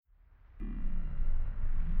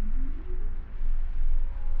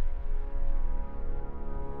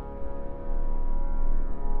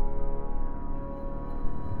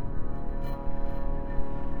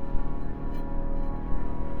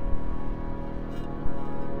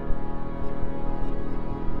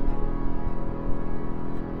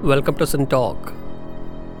Welcome to Sin Talk.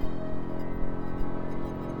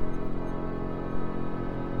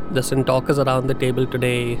 The Sin Talkers around the table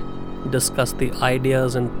today discuss the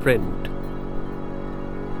ideas in print.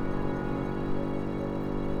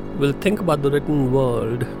 We'll think about the written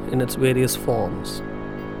world in its various forms.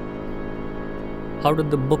 How did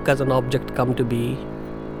the book as an object come to be?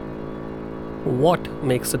 What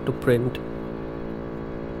makes it to print?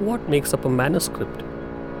 What makes up a manuscript?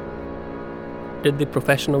 Did the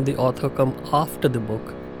profession of the author come after the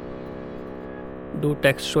book? Do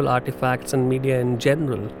textual artifacts and media in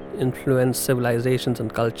general influence civilizations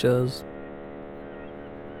and cultures?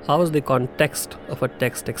 How is the context of a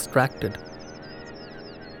text extracted?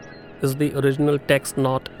 Is the original text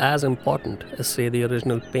not as important as, say, the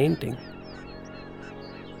original painting?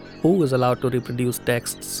 Who is allowed to reproduce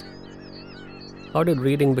texts? How did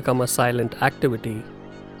reading become a silent activity?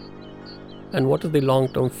 And what is the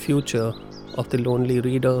long-term future of the lonely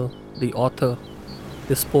reader, the author,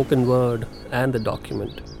 the spoken word, and the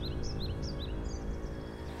document?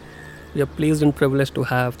 We are pleased and privileged to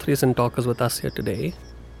have three Sin Talkers with us here today.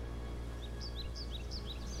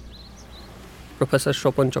 Professor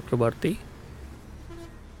Shobhan Chakrabarty.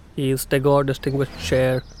 He is Tagore Distinguished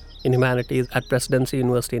Chair in Humanities at Presidency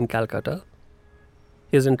University in Calcutta.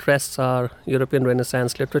 His interests are European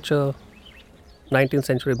Renaissance literature, 19th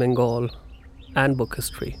century Bengal, and book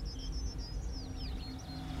history.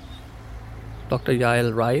 Dr.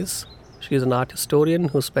 Yael Rais. She is an art historian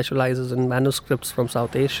who specializes in manuscripts from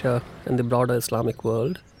South Asia and the broader Islamic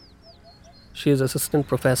world. She is assistant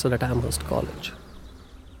professor at Amherst College.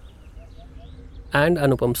 And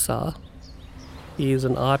Anupam Saha. He is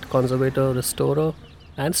an art conservator, restorer,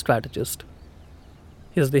 and strategist.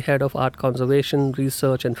 He is the head of art conservation,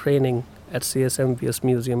 research, and training at CSMVS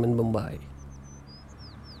Museum in Mumbai.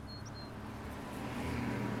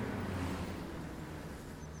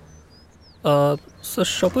 So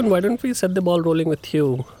Shobhan, why don't we set the ball rolling with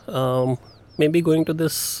you? Maybe going to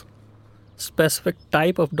this specific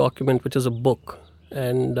type of document, which is a book.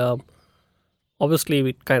 And obviously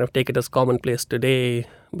we kind of take it as commonplace today,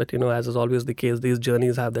 but as is always the case, these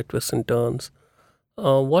journeys have their twists and turns.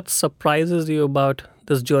 What surprises you about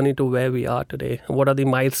this journey to where we are today? What are the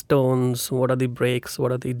milestones? What are the breaks?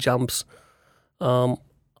 What are the jumps? How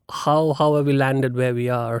have we landed where we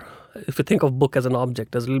are? If you think of book as an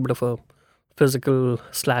object, as a little bit of a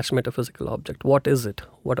physical/metaphysical object, what is it?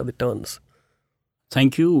 What are the turns?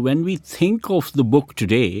 Thank you. When we think of the book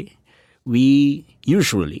today, we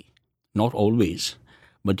usually, not always,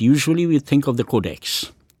 but usually we think of the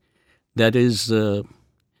codex. That is the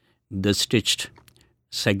stitched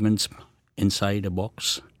segments inside a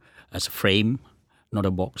box as a frame, not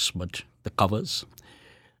a box, but the covers.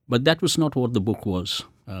 But that was not what the book was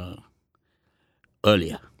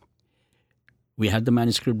earlier. We had the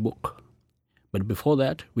manuscript book, but before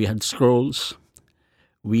that we had scrolls,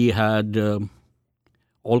 we had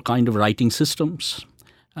all kind of writing systems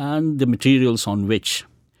and the materials on which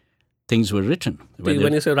things were written.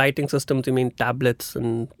 When you say writing systems, you mean tablets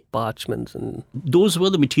and parchments? And those were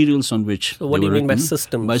the materials on which So what do you mean by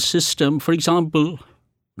systems? By system, for example,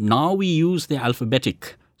 now we use the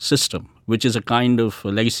alphabetic system, which is a kind of a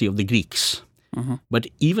legacy of the Greeks. Mm-hmm. But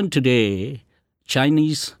even today,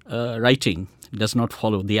 Chinese writing does not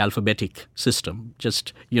follow the alphabetic system.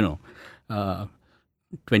 Just,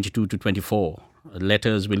 22 to 24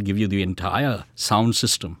 letters will give you the entire sound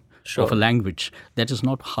system of a language. That is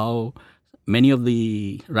not how many of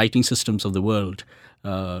the writing systems of the world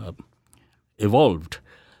evolved.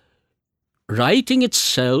 Writing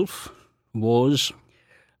itself was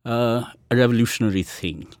a revolutionary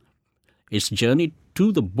thing. Its journey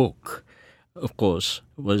to the book, of course,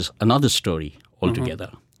 was another story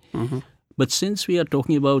altogether. Mm-hmm. But since we are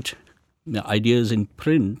talking about the ideas in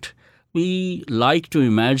print, we like to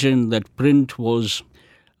imagine that print was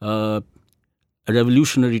a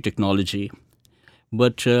revolutionary technology.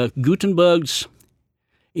 But Gutenberg's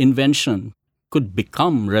invention could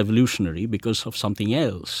become revolutionary because of something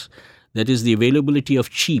else. That is the availability of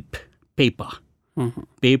cheap paper. Mm-hmm.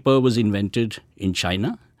 Paper was invented in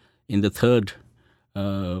China in the 3rd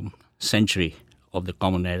century of the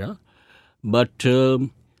Common Era. But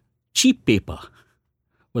cheap paper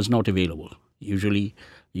was not available. Usually,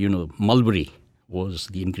 mulberry was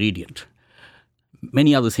the ingredient.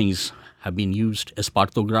 Many other things have been used,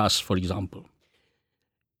 esparto-grass, for example.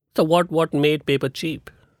 So what made paper cheap?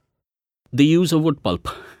 The use of wood pulp.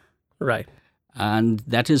 Right. And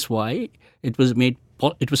that is why it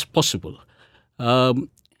was possible.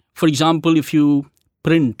 For example, if you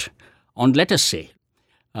print on, let us say,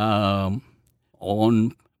 on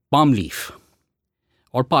palm leaf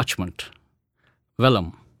or parchment,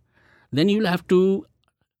 vellum, then you'll have to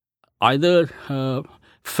either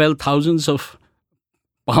fell thousands of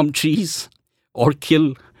palm trees or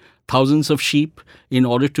kill thousands of sheep in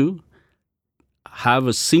order to have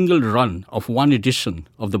a single run of one edition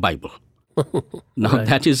of the Bible. Now, Right.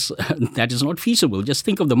 that is not feasible. Just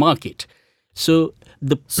think of the market. So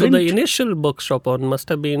the So print, the initial books, Chopin, must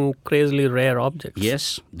have been crazily rare objects.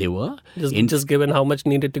 yes, they were. Just given how much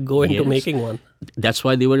needed to go into Yes. making one. That's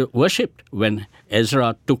why they were worshipped when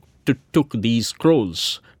Ezra took these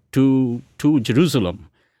scrolls to Jerusalem.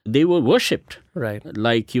 They were worshipped, Right.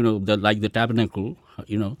 like the tabernacle,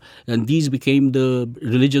 and these became the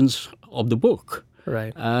religions of the book.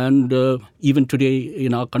 Right. And even today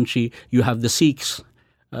in our country, you have the Sikhs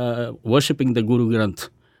worshipping the Guru Granth,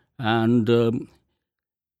 and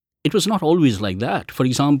it was not always like that. For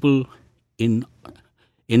example, in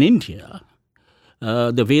India,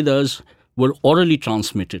 the Vedas were orally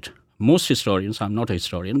transmitted. Most historians, I'm not a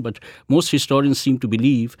historian, but most historians seem to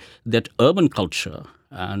believe that urban culture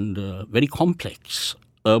and very complex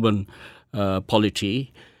urban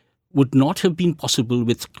polity would not have been possible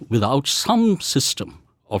without some system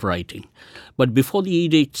of writing. But before the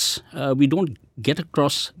edicts, we don't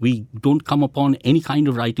come upon any kind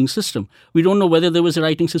of writing system. We don't know whether there was a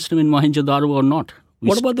writing system in Mohenjo-daro or not.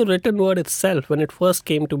 What about the written word itself? When it first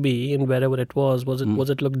came to be in wherever it was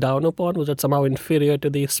it looked down upon? Was it somehow inferior to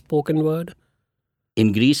the spoken word?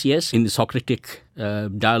 In Greece, yes, in the Socratic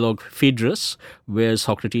dialogue Phaedrus, where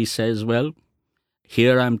Socrates says, well,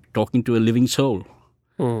 here I'm talking to a living soul.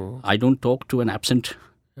 I don't talk to an absent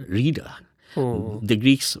reader. The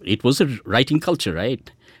Greeks, it was a writing culture,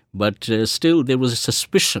 right? But still there was a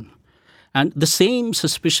suspicion. And the same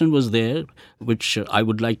suspicion was there, which I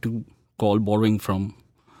would like to call, borrowing from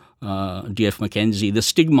D.F. Mackenzie, the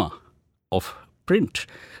stigma of print.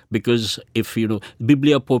 Because if,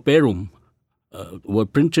 Biblia Pauperum were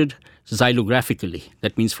printed xylographically,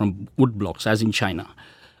 that means from wood blocks, as in China.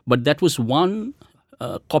 But that was one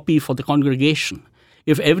copy for the congregation.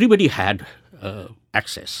 If everybody had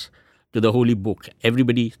access to the holy book,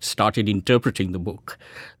 everybody started interpreting the book,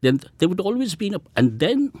 then there would always be and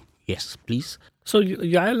then, yes, please. So,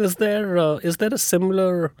 Yael, is there a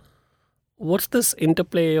similar? What's this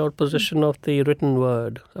interplay or position of the written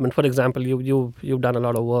word? I mean, for example, you've done a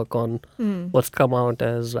lot of work on what's come out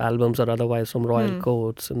as albums or otherwise from royal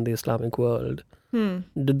courts in the Islamic world.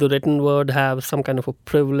 Did the written word have some kind of a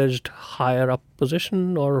privileged higher up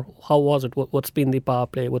position, or how was it? What's been the power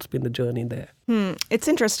play? What's been the journey there? It's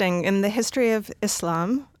interesting. In the history of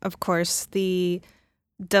Islam, of course, the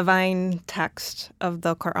divine text of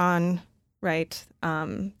the Quran, right,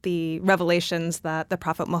 the revelations that the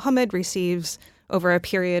Prophet Muhammad receives over a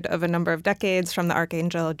period of a number of decades from the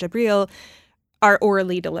Archangel Jibril are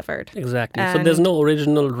orally delivered. Exactly. So there's no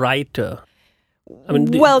original writer. I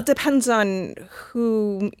mean, Well, it depends on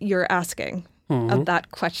who you're asking of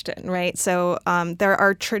that question, right? So there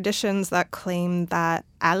are traditions that claim that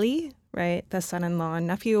Ali, right, the son-in-law and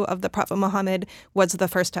nephew of the Prophet Muhammad, was the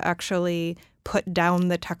first to actually put down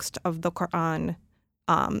the text of the Quran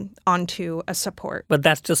onto a support. But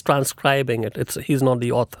that's just transcribing it. He's not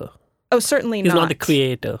the author. Oh, certainly He's not. not the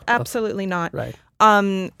creator. Absolutely not. Right.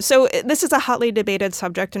 So this is a hotly debated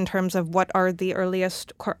subject in terms of what are the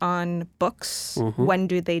earliest Quran books, when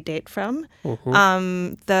do they date from.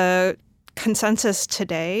 The consensus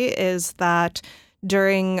today is that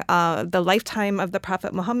during the lifetime of the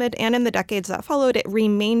Prophet Muhammad and in the decades that followed, it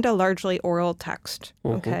remained a largely oral text,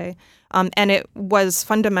 okay? And it was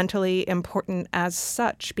fundamentally important as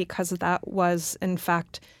such because that was, in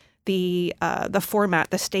fact, the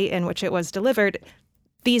format, the state in which it was delivered.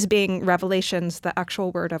 These being revelations, the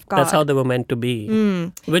actual word of God. That's how they were meant to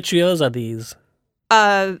be. Which years are these?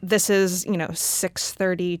 This is,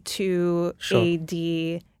 632 AD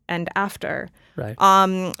and after. Right.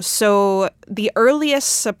 So the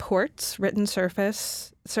earliest supports, written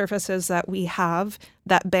surfaces that we have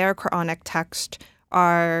that bear Quranic text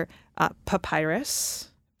are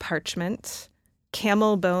papyrus, parchment,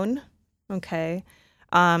 camel bone, okay?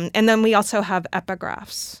 And then we also have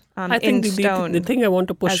epigraphs I think in stone. the thing I want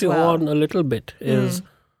to push as you well. on a little bit is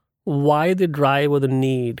why the drive or the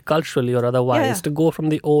need, culturally or otherwise, to go from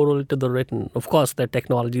the oral to the written. Of course, there are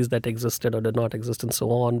technologies that existed or did not exist and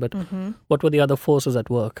so on, but what were the other forces at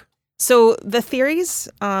work? So the theories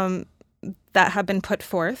that have been put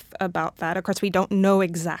forth about that, of course, we don't know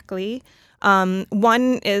exactly.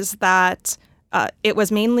 One is that it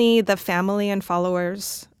was mainly the family and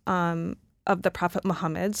followers of the Prophet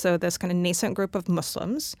Muhammad, so this kind of nascent group of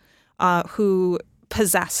Muslims who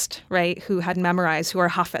possessed, right, who had memorized, who are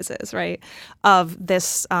hafizes, right, of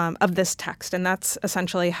this text, and that's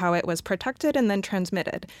essentially how it was protected and then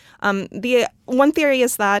transmitted. The one theory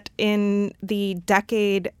is that in the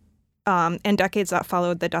decades that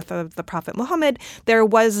followed the death of the Prophet Muhammad, there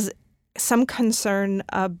was some concern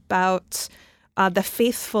about the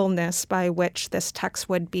faithfulness by which this text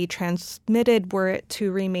would be transmitted were it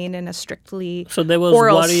to remain in a strictly So there was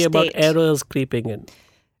oral worry about state. errors creeping in.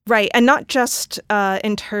 Right, and not just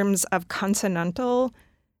in terms of consonantal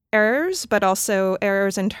errors, but also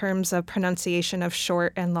errors in terms of pronunciation of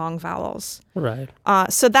short and long vowels. Right.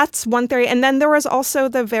 So that's one theory. And then there was also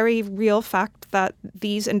the very real fact that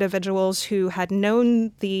these individuals who had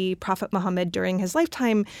known the Prophet Muhammad during his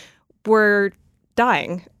lifetime were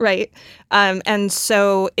dying, right? And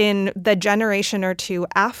so in the generation or two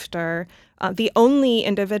after, the only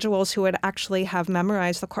individuals who would actually have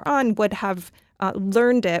memorized the Quran would have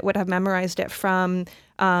learned it, would have memorized it from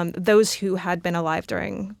those who had been alive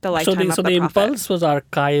during the lifetime of the the Prophet. impulse was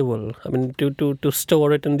archival. I mean, to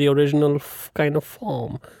store it in the original kind of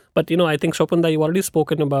form. But I think Shopanda, you've already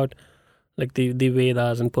spoken about like the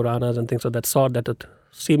Vedas and Puranas and things of that sort that had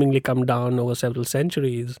seemingly come down over several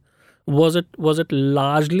centuries. Was it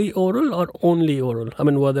largely oral or only oral? I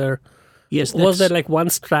mean, was there like one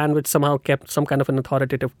strand which somehow kept some kind of an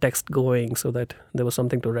authoritative text going so that there was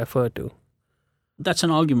something to refer to? That's an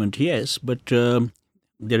argument, yes, but there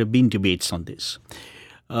have been debates on this.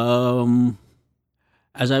 As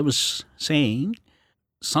I was saying,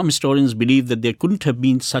 some historians believe that there couldn't have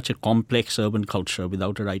been such a complex urban culture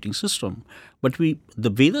without a writing system. But the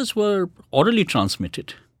Vedas were orally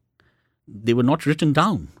transmitted. They were not written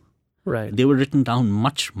down. Right. They were written down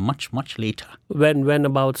much, much, much later.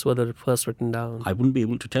 Whenabouts were they first written down? I wouldn't be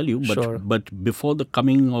able to tell you, but Sure. but before the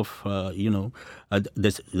coming of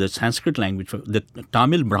the Sanskrit language, the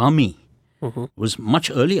Tamil Brahmi was much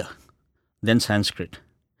earlier than Sanskrit.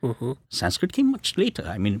 Mm-hmm. Sanskrit came much later.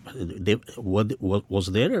 I mean, was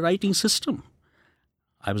there a writing system?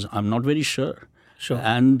 I'm not very sure. Sure.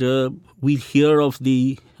 And we hear of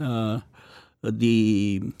the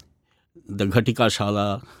Ghatika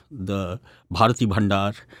Shala, the Bharati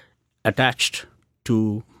Bhandar, attached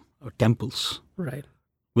to temples Right.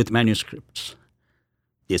 with manuscripts.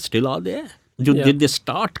 They still are there. Yeah. Did they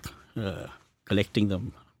start collecting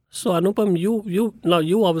them? So Anupam,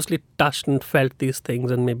 you obviously touched and felt these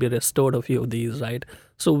things and maybe restored a few of these, right?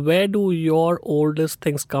 So where do your oldest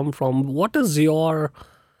things come from? What is your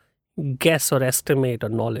guess or estimate or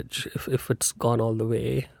knowledge, if it's gone all the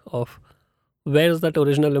way, of where is that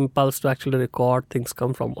original impulse to actually record things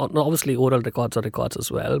come from? Obviously oral records are records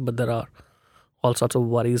as well, but there are all sorts of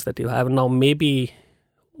worries that you have. Now maybe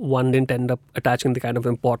one didn't end up attaching the kind of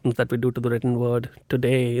importance that we do to the written word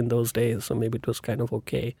today in those days, so maybe it was kind of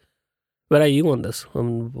okay. Where are you on this?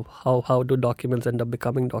 How do documents end up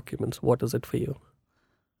becoming documents? What is it for you?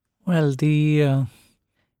 Well,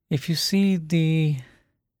 if you see the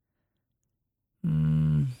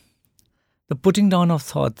putting down of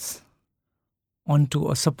thoughts onto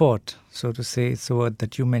a support, so to say, it's a word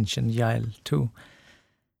that you mentioned, Yael, too.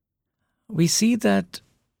 We see that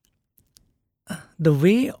the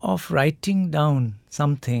way of writing down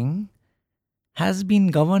something has been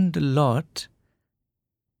governed a lot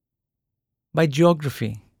by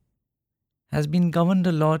geography, has been governed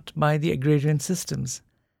a lot by the agrarian systems,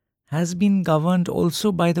 has been governed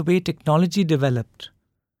also by the way technology developed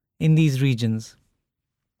in these regions.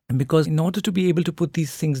 And because in order to be able to put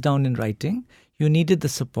these things down in writing, you needed the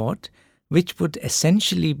support, which would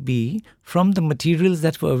essentially be from the materials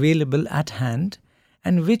that were available at hand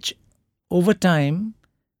and which over time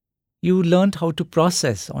you learned how to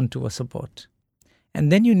process onto a support.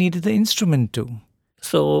 And then you needed the instrument too.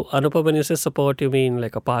 So, Anupa, when you say support, you mean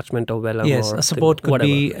like a parchment or vellum? Yes, or a support could whatever,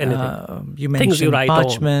 be, anything. you Things you mentioned write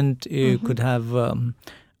parchment, you could have the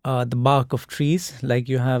bark of trees, like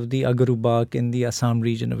you have the agaru bark in the Assam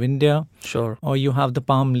region of India. Sure. Or you have the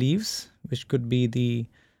palm leaves, which could be the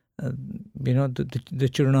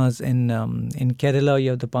churunas in Kerala. You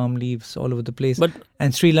have the palm leaves all over the place. But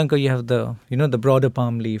and Sri Lanka, you have the broader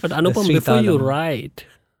palm leaf. But the Anupam, Sri before you Thalam.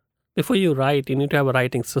 write, you need to have a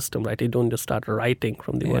writing system, right? You don't just start writing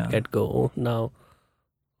from the word Yeah. get-go. Now,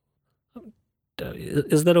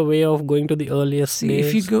 is there a way of going to the earliest See,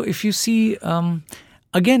 days? if you see,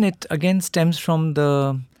 it again stems from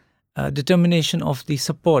the determination of the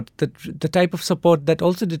support, the type of support that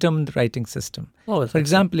also determined the writing system. Oh, For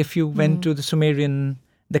example, if you went to the Sumerian,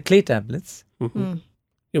 the clay tablets, you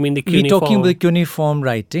mean the we're talking cuneiform? about cuneiform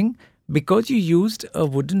writing, because you used a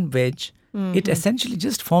wooden wedge It essentially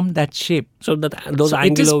just formed that shape. So that those So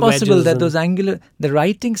angular it is possible wedges that and- those angular, the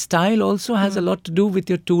writing style also has a lot to do with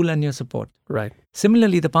your tool and your support. Right.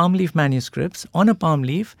 Similarly, the palm leaf manuscripts, on a palm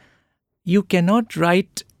leaf, you cannot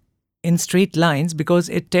write in straight lines because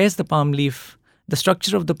it tears the palm leaf. The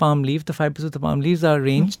structure of the palm leaf, the fibers of the palm leaves are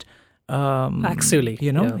arranged Axially,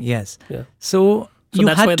 Yes. Yeah. So you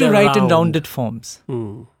that's why had to they're write in round. rounded forms.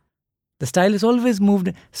 The style is always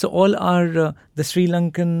moved. So all our the Sri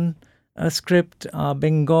Lankan script, our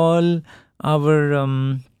Bengal, our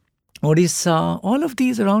Odisha, all of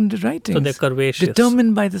these are rounded writings. So they're curvaceous.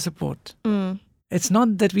 Determined by the support. It's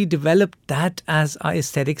not that we developed that as our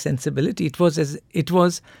aesthetic sensibility. It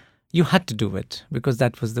was you had to do it because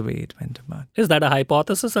that was the way it went about. Is that a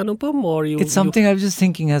hypothesis, Anupam, or you? It's something I was just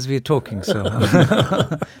thinking as we are talking. So,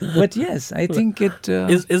 but yes, I think it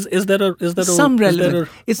Is there some is there relevance.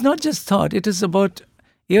 It's not just thought. It is about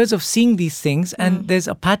years of seeing these things, and there's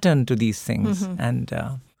a pattern to these things. And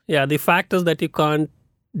yeah, the fact is that you can't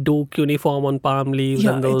do cuneiform on palm leaves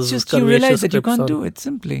and those. it's just you realize curvaceous that you scripts can't on- do it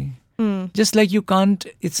simply. Just like you can't.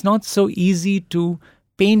 It's not so easy to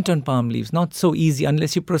paint on palm leaves. Not so easy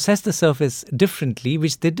unless you process the surface differently,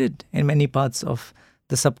 which they did in many parts of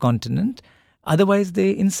the subcontinent. Otherwise,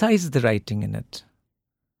 they incised the writing in it.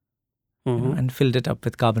 And filled it up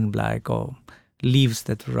with carbon black or leaves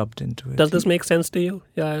that were rubbed into it. Does this make sense to you,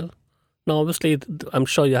 Yael? Now, obviously, I'm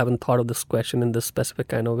sure you haven't thought of this question in this specific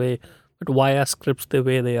kind of way, but why are scripts the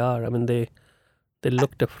way they are? I mean, they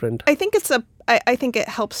look different. I think I think it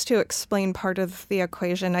helps to explain part of the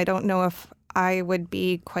equation. I don't know if I would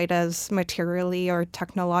be quite as materially or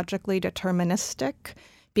technologically deterministic,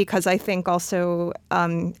 because I think also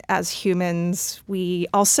as humans, we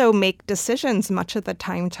also make decisions much of the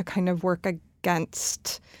time to kind of work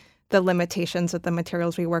against the limitations of the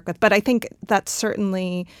materials we work with. But I think that's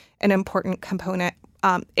certainly an important component.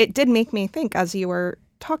 It did make me think, as you were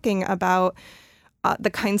talking about the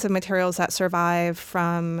kinds of materials that survive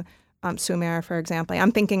from Sumer, for example.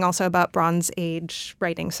 I'm thinking also about Bronze Age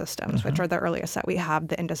writing systems, which are the earliest that we have,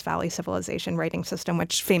 the Indus Valley Civilization writing system,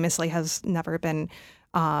 which famously has never been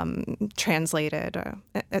translated,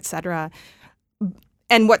 et cetera.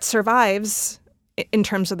 And what survives in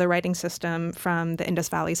terms of the writing system from the Indus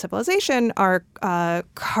Valley Civilization are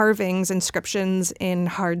carvings, inscriptions in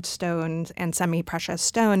hard stone and semi-precious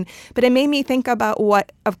stone. But it made me think about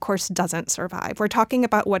what, of course, doesn't survive. We're talking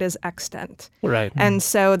about what is extant. Right. And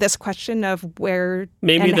so this question of where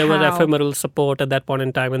Maybe and there was how, ephemeral support at that point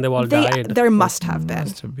in time and they've all died. there must have been,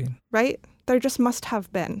 Must have been. right? There just must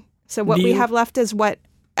have been. So what Do we you- have left is what,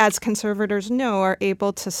 as conservators know, are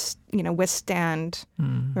able to, withstand,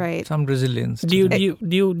 right? Some resilience. Do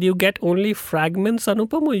you get only fragments,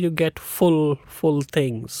 Anupam, or you get full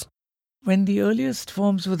things? When the earliest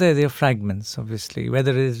forms were there, they are fragments, obviously,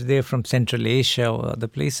 whether they're from Central Asia or other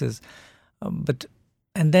places.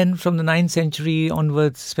 And then from the 9th century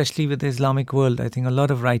onwards, especially with the Islamic world, I think a lot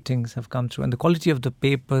of writings have come through. And the quality of the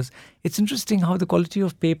papers, it's interesting how the quality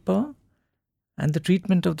of paper and the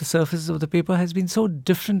treatment of the surfaces of the paper has been so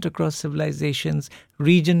different across civilizations,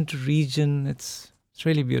 region to region. It's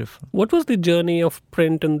really beautiful. What was the journey of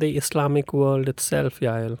print in the Islamic world itself,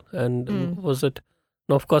 Yael? And was it?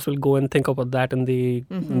 Now, of course, we'll go and think about that in the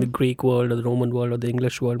Greek world or the Roman world or the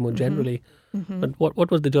English world more generally. But what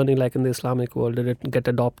was the journey like in the Islamic world? Did it get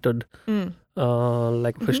adopted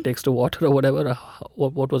like fish takes to water or whatever?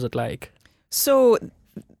 What was it like? So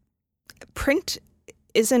print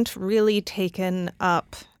isn't really taken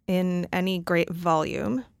up in any great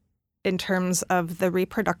volume in terms of the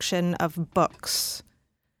reproduction of books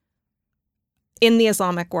in the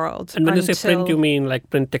Islamic world. And when you say print, until you mean like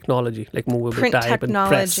print technology, like movable print type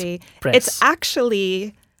technology. and press. It's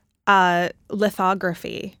actually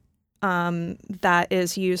lithography that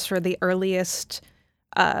is used for the earliest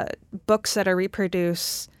books that are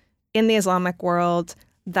reproduced in the Islamic world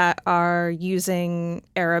that are using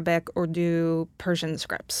Arabic, Urdu, Persian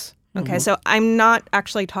scripts. Okay, so I'm not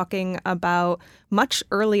actually talking about much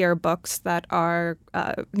earlier books that are,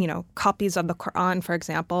 copies of the Quran, for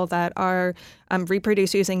example, that are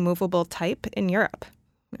reproduced using movable type in Europe,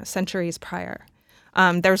 centuries prior.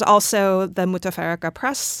 There's also the Mutafarriqa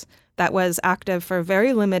press that was active for a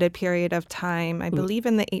very limited period of time, I believe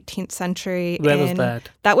in the 18th century. Where was that?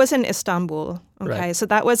 That was in Istanbul. Okay, Right. so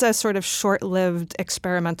that was a sort of short-lived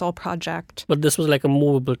experimental project. But this was like a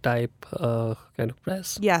movable type kind of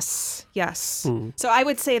press. Yes. So I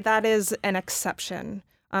would say that is an exception.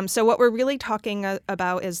 So what we're really talking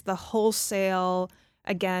about is the wholesale,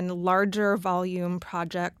 again, larger volume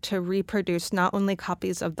project to reproduce not only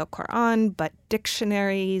copies of the Quran, but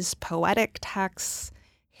dictionaries, poetic texts,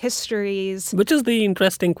 histories. Which is the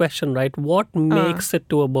interesting question, right? What makes it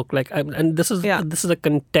to a book? Like, and this is a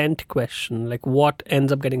content question. Like, what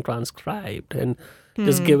ends up getting transcribed? And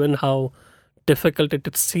just given how difficult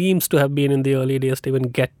it seems to have been in the early days to even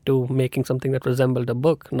get to making something that resembled a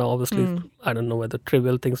book. Now, obviously, I don't know whether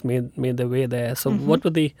trivial things made their way there. So, what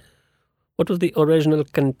was the original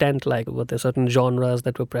content like? Were there certain genres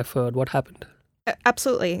that were preferred? What happened?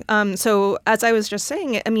 Absolutely. So, as I was just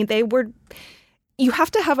saying, I mean, you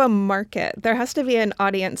have to have a market. There has to be an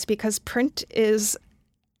audience because print is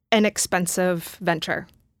an expensive venture.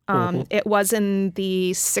 It was in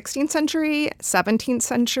the 16th century, 17th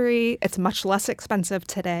century. It's much less expensive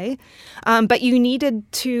today. But you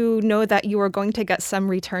needed to know that you were going to get some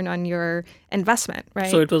return on your investment,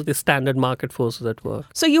 right? So it was the standard market forces at work.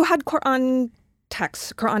 So you had Quranic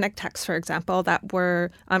texts, for example, that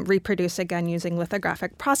were reproduced again using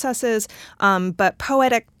lithographic processes. But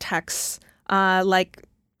poetic texts like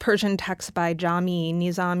Persian texts by Jami,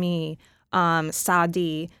 Nizami,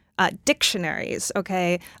 Sa'di, dictionaries,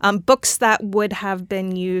 books that would have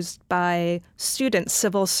been used by students,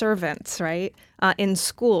 civil servants, right, in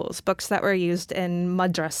schools, books that were used in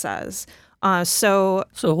madrasas. So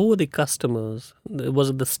who were the customers?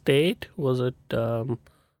 Was it the state? Was it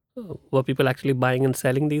were people actually buying and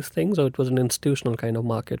selling these things, or it was an institutional kind of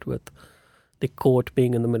market with the court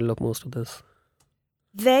being in the middle of most of this?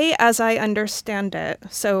 They, as I understand it,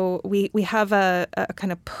 so we have a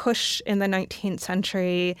kind of push in the 19th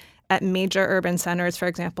century at major urban centers, for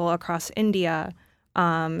example, across India,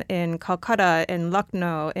 in Calcutta, in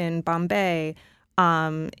Lucknow, in Bombay,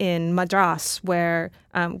 in Madras, where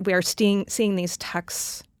we are seeing these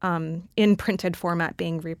texts in printed format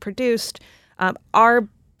being reproduced, are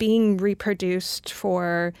being reproduced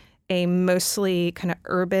for a mostly kind of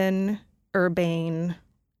urbane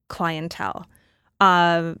clientele.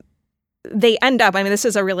 They end up, I mean, this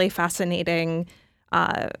is a really fascinating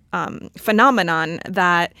phenomenon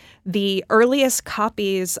that the earliest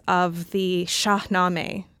copies of the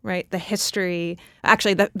Shahnameh, right, the history,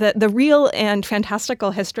 actually the real and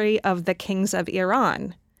fantastical history of the kings of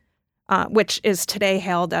Iran, which is today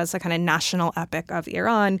hailed as a kind of national epic of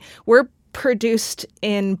Iran, were produced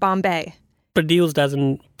in Bombay. Produced as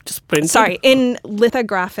in just printed? Sorry, in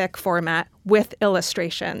lithographic format with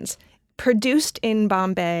illustrations. Produced in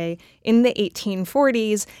Bombay in the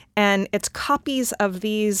 1840s, and it's copies of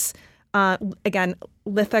these, again,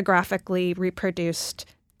 lithographically reproduced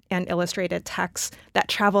and illustrated texts that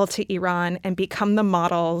travel to Iran and become the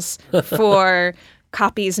models for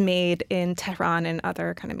copies made in Tehran and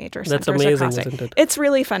other kind of major centers. That's amazing, across isn't it? It's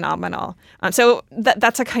really phenomenal. So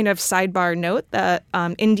that's a kind of sidebar note that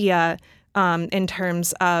India, in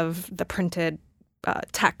terms of the printed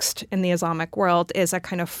text in the Islamic world, is a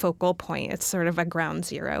kind of focal point. It's sort of a ground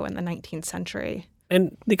zero in the 19th century.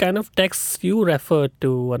 And the kind of texts you referred to,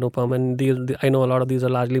 Anupam, and I know a lot of these are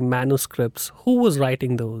largely manuscripts. Who was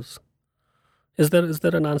writing those? Is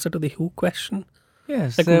there an answer to the who question?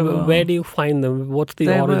 Yes. Like, where do you find them? What's the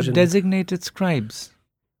origin? They were designated scribes.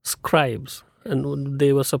 Scribes. And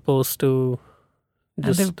they were supposed to just...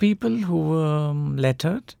 And there were people who were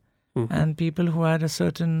lettered and people who had a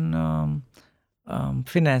certain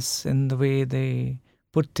finesse in the way they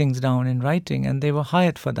put things down in writing, and they were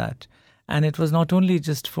hired for that. And it was not only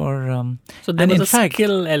just for... so there was a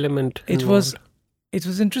skill element involved. It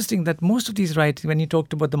was interesting that most of these writings, when you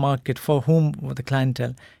talked about the market, for whom were the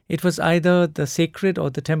clientele, it was either the sacred or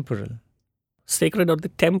the temporal. Sacred or the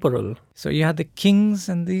temporal. So you had the kings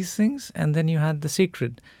and these things, and then you had the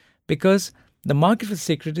sacred. Because the market for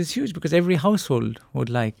sacred is huge, because every household would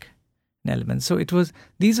like an element. So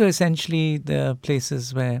these were essentially the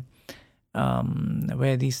places where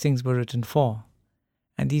these things were written for.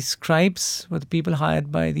 And these scribes were the people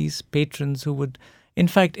hired by these patrons who would... In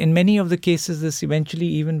fact, in many of the cases, this eventually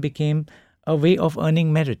even became a way of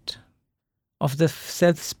earning merit, of the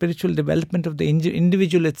self-spiritual development of the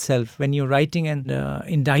individual itself. When you're writing and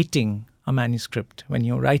inditing a manuscript, when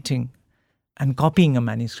you're writing and copying a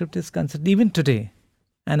manuscript, is considered, even today,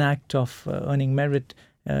 an act of earning merit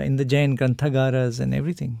in the Jain Granthagaras and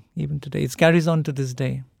everything, even today. It carries on to this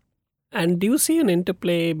day. And do you see an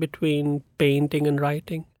interplay between painting and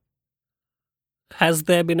writing? Has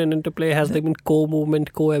there been an interplay? Has there been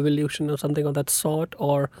co-movement, co-evolution or something of that sort?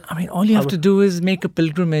 Or I mean, all you have to do is make a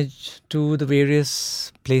pilgrimage to the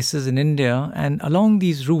various places in India, and along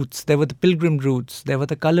these routes, there were the pilgrim routes, there were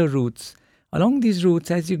the color routes. Along these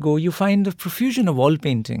routes, as you go, you find a profusion of wall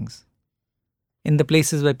paintings in the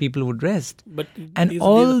places where people would rest.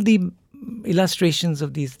 The illustrations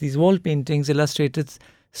of these wall paintings illustrated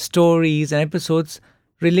stories and episodes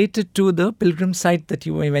related to the pilgrim site that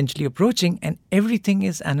you were eventually approaching, and everything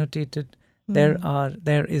is annotated.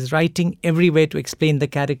 There is writing everywhere to explain the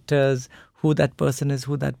characters, who that person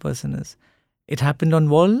is. It happened on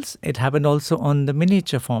walls. It happened also on the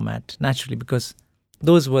miniature format, naturally, because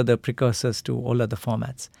those were the precursors to all other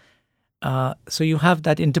formats. So you have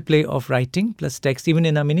that interplay of writing plus text. Even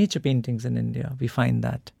in our miniature paintings in India, we find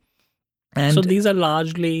that. And so these are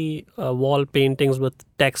largely wall paintings with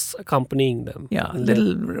text accompanying them. Yeah,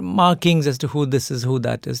 little markings as to who this is, who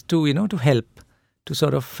that is, to help, to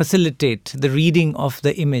sort of facilitate the reading of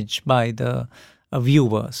the image by the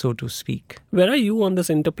viewer, so to speak. Where are you on this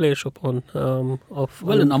interplay, Chopin, of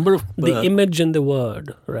a number of the image and the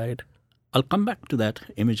word, right? I'll come back to that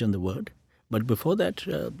image and the word. But before that,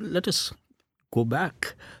 let us go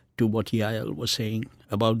back to what Yael was saying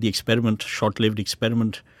about the experiment, short-lived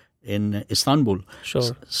experiment in Istanbul.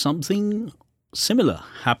 Sure. Something similar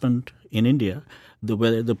happened in India,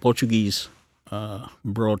 where the Portuguese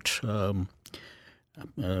brought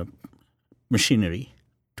machinery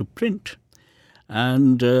to print.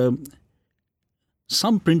 And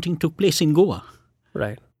some printing took place in Goa.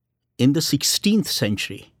 Right. In the 16th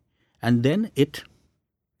century. And then it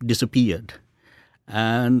disappeared.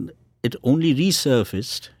 And it only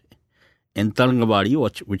resurfaced in Tarangabadi,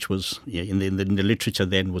 which was in the literature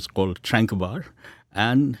then was called Tranquebar,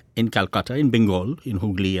 and in Calcutta, in Bengal, in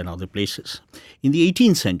Hooghly and other places. In the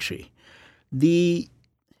 18th century,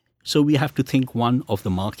 so we have to think, one, of the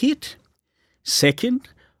market, second,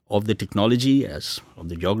 of the technology, of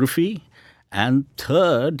the geography, and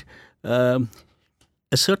third, a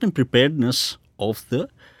certain preparedness of the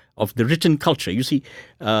written culture. You see,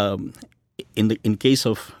 in case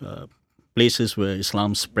of places where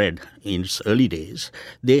Islam spread in its early days,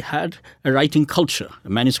 they had a writing culture, a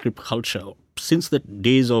manuscript culture, since the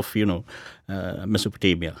days of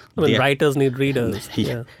Mesopotamia. Writers need readers.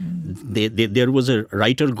 Yeah. There was a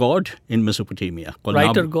writer god in Mesopotamia called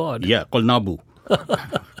writer Nabu. god. Yeah, called Nabu.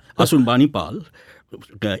 Asurbanipal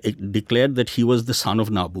declared that he was the son of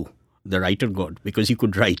Nabu, the writer god, because he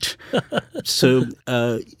could write. So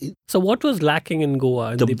what was lacking in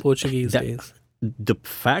Goa in the Portuguese days? The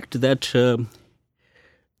fact that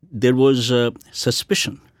there was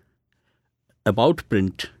suspicion about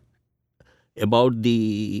print, about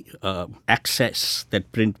the access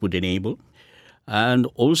that print would enable, and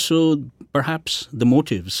also perhaps the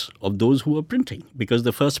motives of those who were printing, because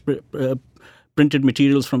the first printed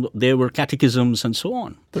materials from there were catechisms and so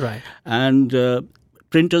on. Right. And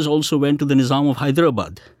printers also went to the Nizam of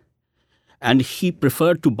Hyderabad, and he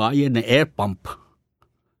preferred to buy an air pump,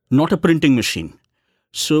 not a printing machine.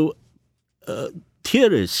 So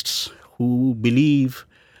theorists who believe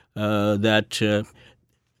that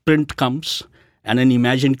print comes and an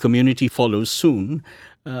imagined community follows soon,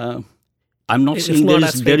 I'm not saying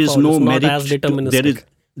there is no merit.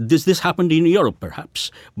 This happened in Europe, perhaps,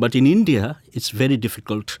 but in India, it's very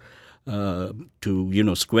difficult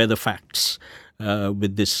to square the facts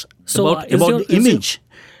with this about the image.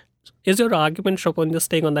 Is your argument, Chopin, just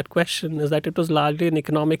staying on that question, is that it was largely an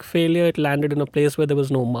economic failure? It landed in a place where there was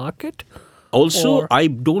no market? Also, I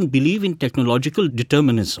don't believe in technological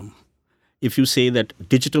determinism. If you say that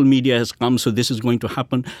digital media has come, so this is going to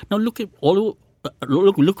happen. Now look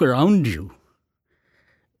around you.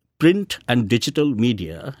 Print and digital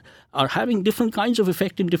media are having different kinds of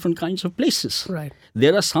effect in different kinds of places. Right.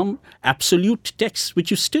 There are some absolute texts which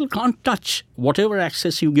you still can't touch, whatever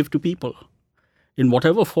access you give to people, in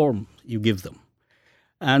whatever form you give them.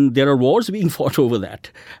 And there are wars being fought over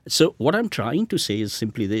that. So what I'm trying to say is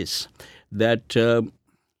simply this, that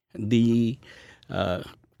the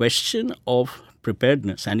question of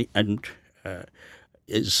preparedness and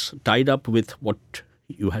is tied up with what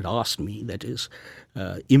you had asked me, that is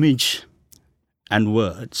image and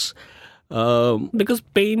words. Because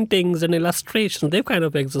paintings and illustrations, they've kind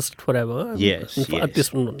of existed forever. Yes. At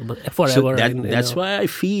least forever. So that's why I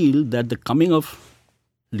feel that the coming of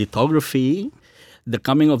lithography, the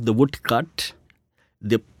coming of the woodcut,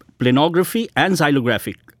 the plenography and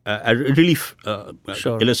xylographic relief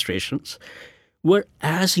illustrations were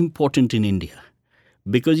as important in India.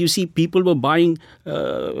 Because you see, people were buying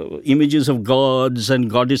images of gods and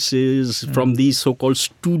goddesses from these so-called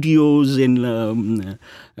studios in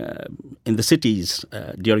the cities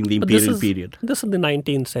during the imperial period. This is the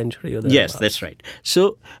 19th century. Yes, that's right.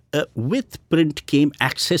 So with print came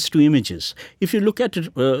access to images. If you look at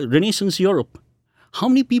Renaissance Europe, how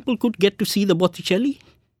many people could get to see the Botticelli?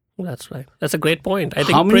 That's right. That's a great point. I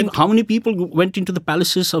think how many people went into the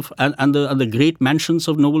palaces of and the great mansions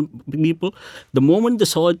of noble people? The moment they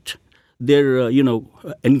saw it, their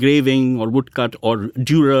engraving or woodcut or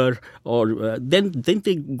Dürer, or then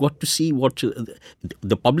they got to see what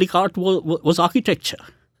the public art was architecture,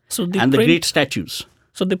 So and the great statues.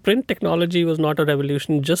 So the print technology was not a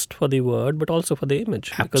revolution just for the word, but also for the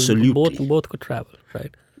image. Absolutely. Because both could travel,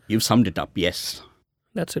 right? You've summed it up, yes.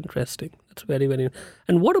 That's interesting. That's very, very...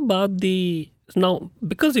 And what about now,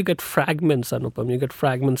 because you get fragments, Anupam, you get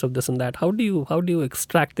fragments of this and that, how do you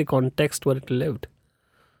extract the context where it lived?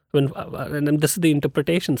 And this is the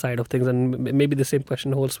interpretation side of things, and maybe the same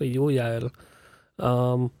question holds for you, Yael.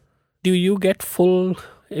 Do you get full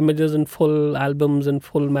images and full albums and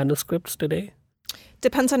full manuscripts today?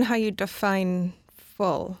 Depends on how you define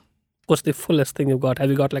full. What's the fullest thing you've got? Have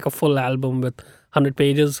you got like a full album with 100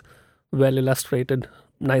 pages, well illustrated,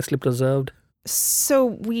 nicely preserved? So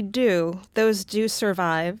we do. Those do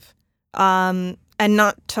survive. And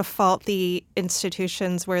not to fault the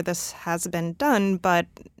institutions where this has been done, but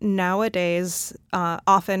nowadays,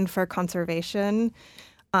 often for conservation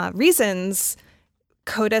reasons,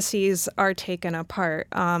 codices are taken apart.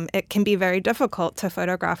 It can be very difficult to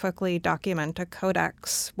photographically document a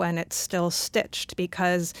codex when it's still stitched,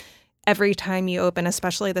 because every time you open,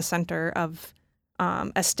 especially the center of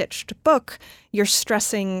a stitched book, you're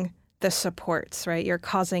stressing the supports, right? You're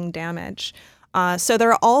causing damage. So there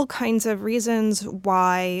are all kinds of reasons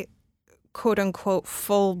why, quote unquote,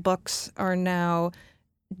 full books are now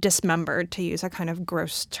dismembered, to use a kind of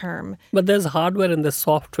gross term. But there's hardware and there's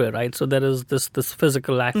software, right? So there is this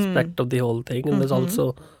physical aspect of the whole thing, and there's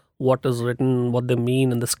also what is written, what they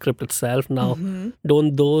mean, and the script itself. Now,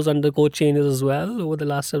 don't those undergo changes as well over the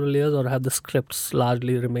last several years, or have the scripts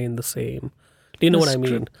largely remained the same? Do you know what I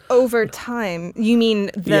mean? Over time, you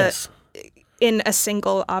mean Yes. in a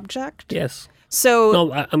single object? Yes. So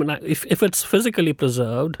No, I mean, if it's physically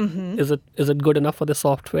preserved, is it good enough for the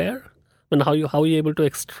software? And how are you able to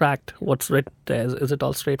extract what's written there? Is it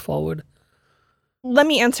all straightforward? let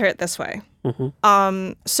me answer it this way.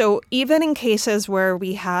 So even in cases where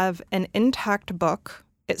we have an intact book,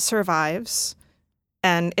 it survives,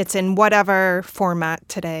 and it's in whatever format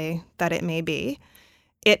today that it may be,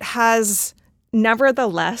 it has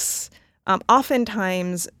nevertheless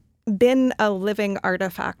oftentimes been a living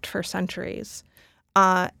artifact for centuries.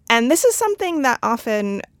 And this is something that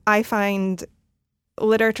often I find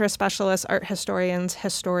literature specialists, art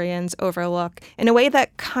historians overlook in a way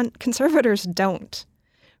that conservators don't,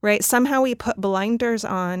 right? Somehow we put blinders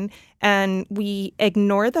on and we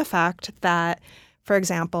ignore the fact that, for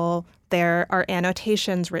example, there are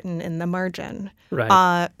annotations written in the margin.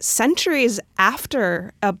 Right. Centuries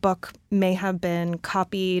after a book may have been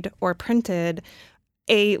copied or printed,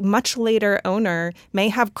 a much later owner may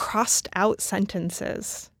have crossed out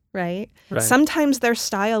sentences, right? Sometimes they're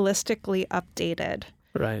stylistically updated.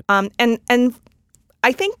 Right. And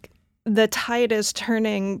I think the tide is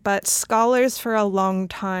turning, but scholars for a long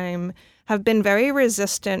time have been very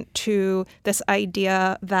resistant to this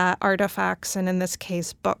idea that artifacts, and in this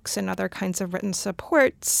case, books and other kinds of written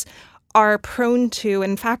supports, are prone to,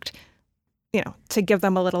 in fact, to give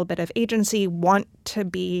them a little bit of agency, want to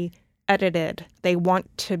be edited. They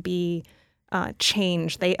want to be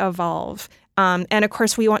changed. They evolve. And of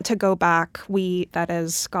course, we want to go back, that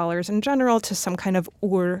is scholars in general, to some kind of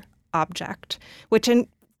object, which,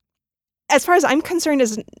 as far as I'm concerned,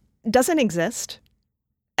 doesn't exist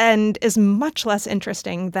and is much less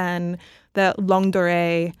interesting than the longue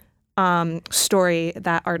durée story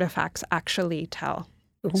that artifacts actually tell.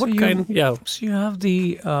 So you have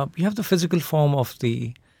the physical form of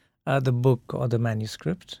the book or the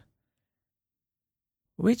manuscript,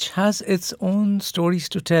 which has its own stories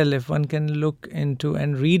to tell if one can look into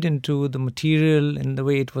and read into the material in the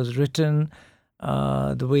way it was written,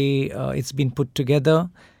 the way it's been put together,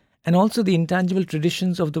 and also the intangible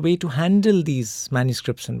traditions of the way to handle these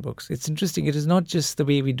manuscripts and books. It's interesting. It is not just the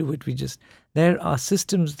way we do it. There are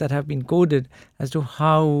systems that have been coded as to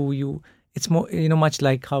how it's more, much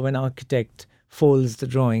like how an architect folds the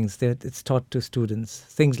drawings. It's taught to students,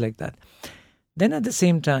 things like that. Then at the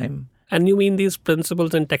same time, and you mean these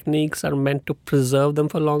principles and techniques are meant to preserve them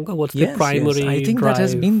for longer? What's the primary Yes. I think that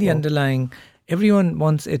has been the underlying. Everyone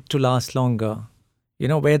wants it to last longer.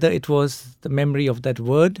 Whether it was the memory of that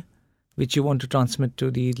word, which you want to transmit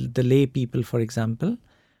to the lay people, for example,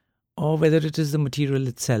 or whether it is the material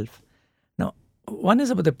itself. Now, one is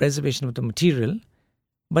about the preservation of the material,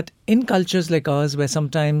 but in cultures like ours, where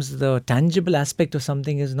sometimes the tangible aspect of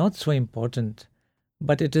something is not so important,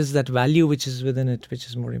 but it is that value which is within it which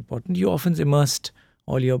is more important, you often immersed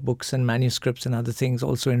all your books and manuscripts and other things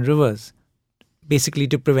also in rivers, basically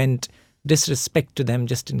to prevent disrespect to them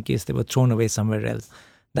just in case they were thrown away somewhere else.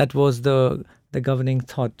 That was the governing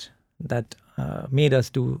thought that made us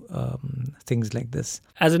do things like this.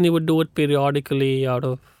 As in, you would do it periodically out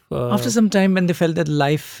of... After some time, when they felt that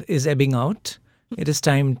life is ebbing out, it is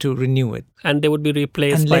time to renew it. And they would be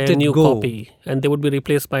replaced And by let a it new go. copy. And they would be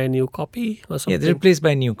replaced by a new copy or Yeah, something? they're replaced by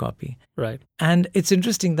a new copy. Right. And it's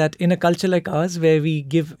interesting that in a culture like ours, where we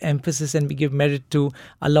give emphasis and we give merit to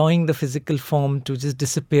allowing the physical form to just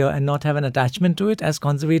disappear and not have an attachment to it, as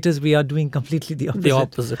conservators, we are doing completely the opposite. The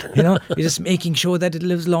opposite. We're just making sure that it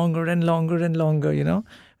lives longer and longer and longer,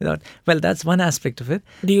 Well, that's one aspect of it.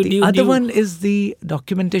 The other one is the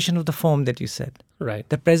documentation of the form that you said. Right.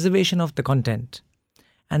 The preservation of the content.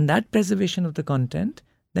 And that preservation of the content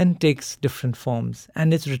then takes different forms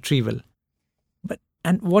and its retrieval.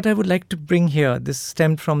 And what I would like to bring here, this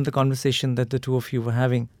stemmed from the conversation that the two of you were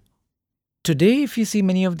having. Today, if you see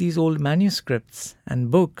many of these old manuscripts and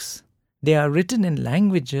books, they are written in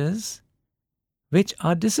languages which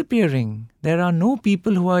are disappearing. There are no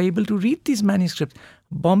people who are able to read these manuscripts.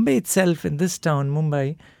 Bombay itself, in this town,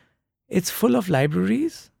 Mumbai, it's full of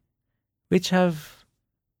libraries which have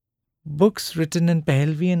books written in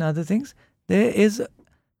Pahlavi and other things. They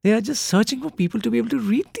are just searching for people to be able to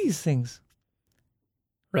read these things.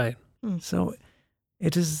 Right. So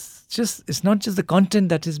it's not just the content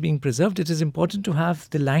that is being preserved. It is important to have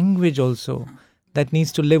the language also that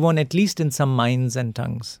needs to live on, at least in some minds and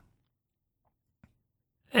tongues.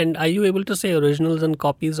 And are you able to say originals and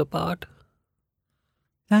copies apart?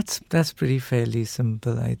 That's pretty fairly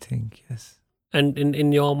simple, I think, yes. And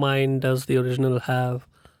in your mind, does the original have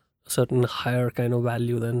a certain higher kind of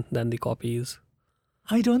value than the copies?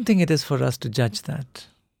 I don't think it is for us to judge that.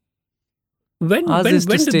 When Ours is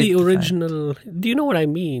to did state the the original... Do you know what I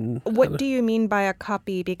mean? What do you mean by a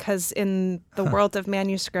copy? Because in the world of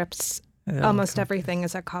manuscripts, almost everything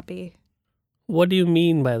is a copy. What do you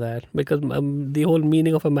mean by that? Because the whole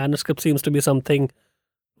meaning of a manuscript seems to be something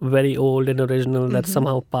very old and original that's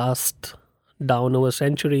somehow passed down over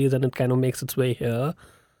centuries and it kind of makes its way here.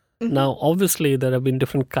 Now, obviously, there have been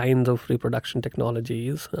different kinds of reproduction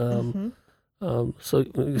technologies. So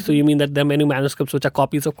you mean that there are many manuscripts which are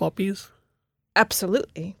copies of copies?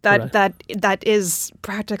 Absolutely. Right. That is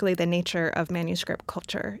practically the nature of manuscript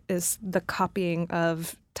culture, is the copying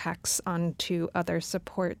of texts onto other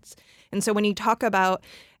supports. And so when you talk about,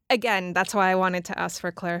 again, that's why I wanted to ask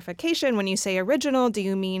for clarification. When you say original, do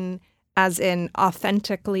you mean as in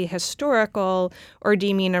authentically historical, or do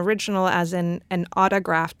you mean original as in an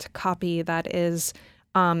autographed copy that is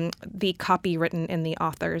the copy written in the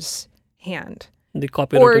author's hand? The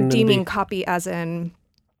copy Or written do you in mean copy as in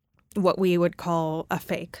what we would call a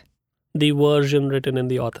fake? the version written in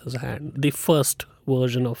the author's hand, the first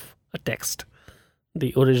version of a text,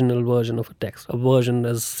 the original version of a text. A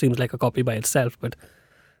version seems like a copy by itself, but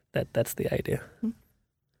that's the idea.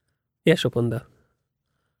 Yeah, Shopunda.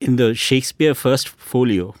 In the Shakespeare First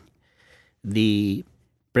Folio, the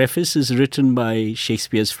preface is written by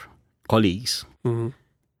Shakespeare's colleagues,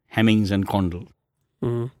 Hemmings and Condell.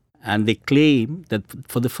 And they claim that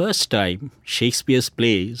for the first time, Shakespeare's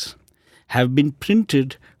plays have been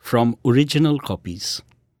printed from original copies.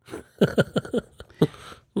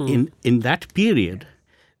 In that period,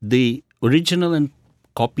 the original and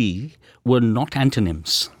copy were not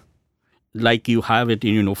antonyms. Like you have it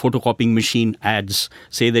in, photocopying machine ads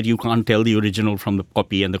say that you can't tell the original from the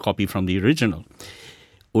copy and the copy from the original.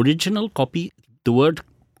 Original copy, the word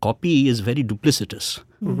copy is very duplicitous.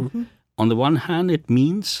 On the one hand, it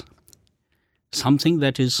means something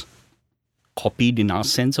that is copied in our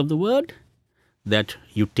sense of the word, that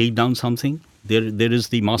you take down something. There is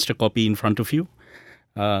the master copy in front of you,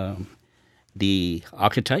 the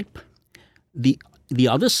archetype. The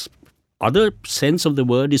other sense of the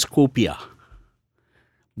word is copia.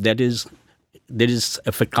 That is, there is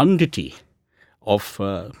a fecundity of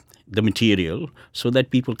the material so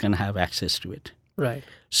that people can have access to it. Right.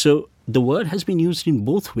 So the word has been used in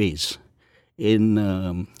both ways in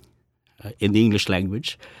the English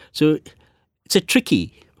language. So it's a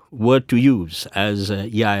tricky word to use, as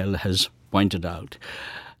Yael has pointed out.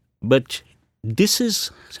 But this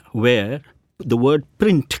is where the word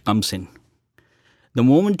print comes in. The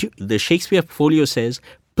moment the Shakespeare Folio says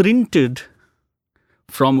printed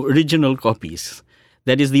from original copies,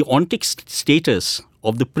 that is, the ontic status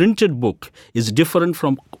of the printed book is different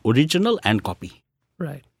from original and copy.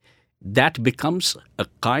 Right. That becomes a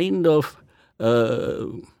kind of,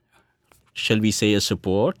 shall we say, a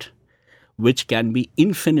support which can be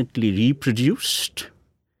infinitely reproduced.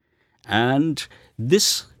 And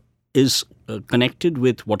this is connected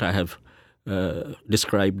with what I have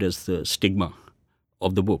described as the stigma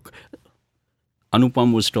of the book.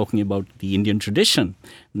 Anupam was talking about the Indian tradition.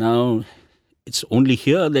 Now, It's only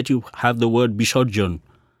here that you have the word Bisarjan.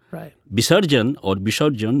 Right. Bisarjan or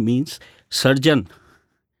Bisarjan means surgeon.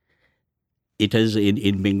 It has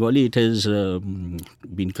in Bengali it has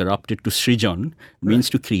been corrupted to Srijan, means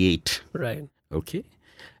to create. Right. Okay,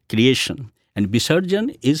 creation, and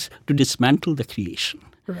Bisarjan is to dismantle the creation.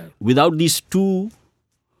 Right. Without these two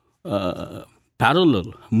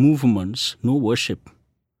parallel movements, no worship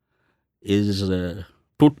is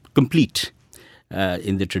complete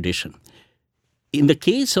in the tradition. In the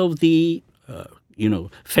case of the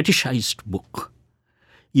fetishized book,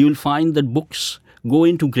 you will find that books go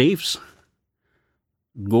into graves,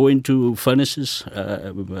 go into furnaces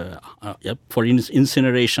for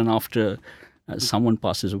incineration after someone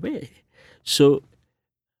passes away. So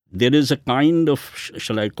there is a kind of,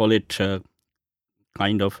 shall I call it,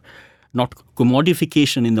 kind of not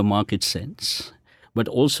commodification in the market sense, but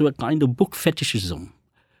also a kind of book fetishism.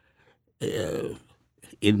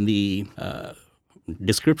 In the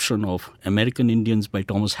description of American Indians by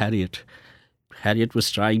Thomas Harriot, Harriot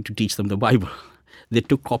was trying to teach them the Bible. They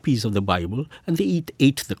took copies of the Bible and they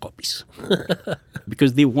ate the copies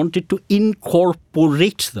because they wanted to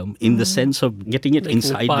incorporate them in the sense of getting it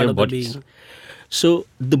inside their bodies. So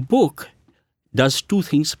the book does two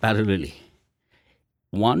things parallelly.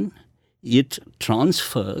 One, it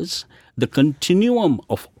transfers the continuum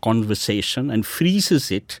of conversation and freezes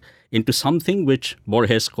it into something which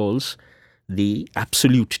Borges calls the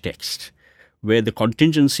absolute text, where the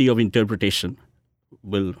contingency of interpretation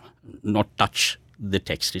will not touch the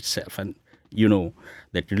text itself. And you know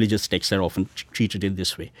that religious texts are often treated in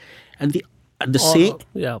this way. And at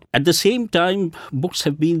the same time, books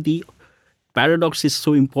have been the paradox is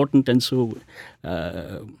so important and so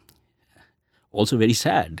also very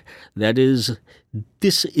sad. That is,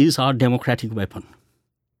 this is our democratic weapon,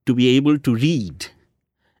 to be able to read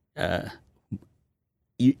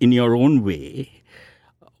in your own way,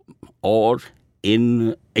 or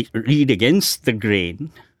read against the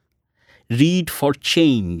grain, read for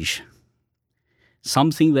change,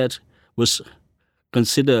 something that was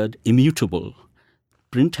considered immutable.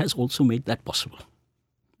 Print has also made that possible.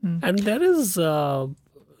 And there is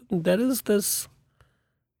this,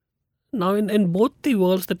 now in both the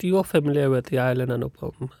worlds that you are familiar with, Yael and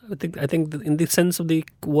Anupam, I think in the sense of the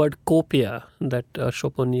word copia that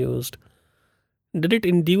Chopin used, did it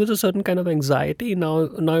induce a certain kind of anxiety? Now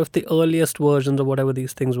if the earliest versions of whatever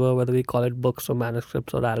these things were, whether we call it books or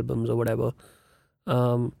manuscripts or albums or whatever,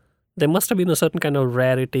 there must have been a certain kind of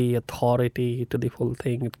rarity, authority to the whole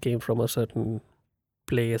thing. It came from a certain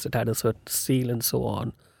place, it had a certain seal and so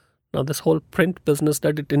on. Now this whole print business,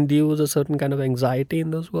 that it induce a certain kind of anxiety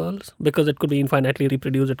in those worlds? Because it could be infinitely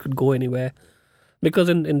reproduced, it could go anywhere. Because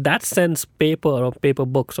in that sense, paper or paper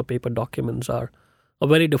books or paper documents are a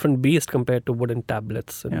very different beast compared to wooden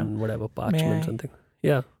tablets and whatever parchments and things.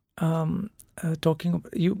 Yeah.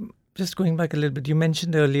 Just going back a little bit, you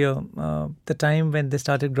mentioned earlier the time when they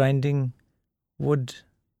started grinding wood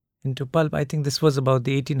into pulp. I think this was about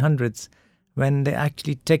the 1800s when they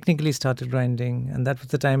actually technically started grinding, and that was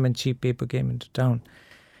the time when cheap paper came into town.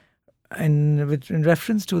 And in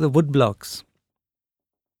reference to the wood blocks,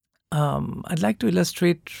 I'd like to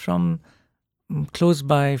illustrate from close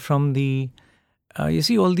by from the you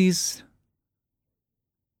see all these,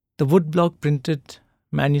 the woodblock printed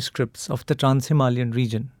manuscripts of the Trans-Himalayan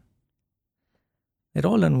region. They're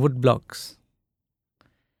all on wood blocks.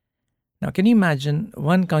 Now, can you imagine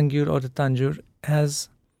one Kangyur or a Tanjore has,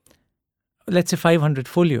 let's say, 500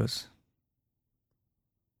 folios.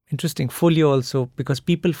 Interesting, folio also, because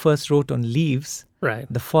people first wrote on leaves, right,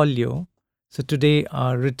 the folio. So today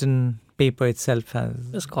our written paper itself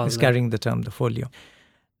is carrying the term, the folio.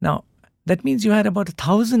 Now, that means you had about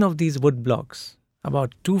 1,000 of these wood blocks,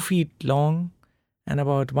 about 2 feet long and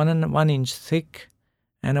about 1 inch thick,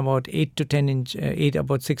 and about 8 to 10 inch,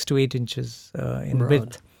 about 6 to 8 inches in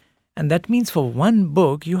width. And that means for one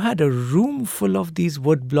book, you had a room full of these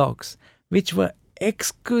wood blocks, which were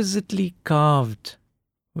exquisitely carved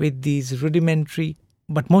with these rudimentary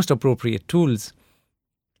but most appropriate tools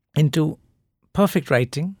into perfect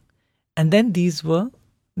writing. And then these were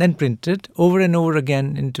then printed over and over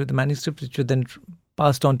again into the manuscript, which were then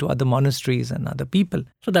passed on to other monasteries and other people.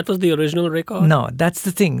 So that was the original record? No, that's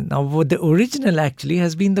the thing. Now, the original actually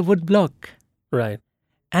has been the wood block. Right.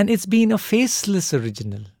 And it's been a faceless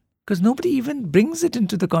original because nobody even brings it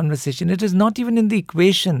into the conversation. It is not even in the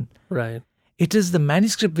equation. Right. It is the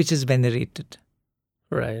manuscript which is venerated.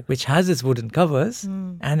 Right. Which has its wooden covers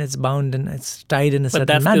and it's bound and it's tied in a certain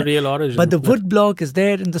manner. But that's the real origin. But the wood block is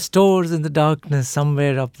there in the stores in the darkness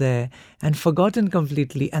somewhere up there and forgotten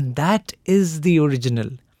completely. And that is the original.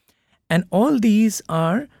 And all these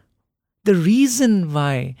are the reason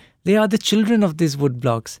why they are the children of these wood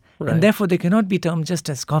blocks. Right. And therefore they cannot be termed just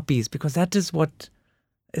as copies, because that's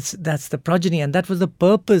the progeny, and that was the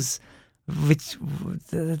purpose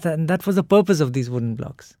that was the purpose of these wooden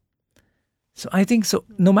blocks. So I think so.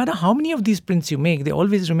 No matter how many of these prints you make, they're all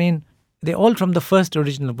from the first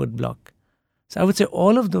original wood block. So I would say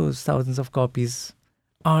all of those thousands of copies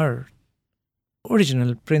are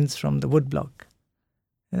original prints from the wood block.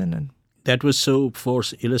 That was so for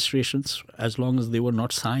illustrations, as long as they were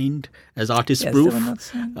not signed as artist Yes, proof. they were not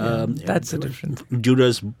signed. That's a different.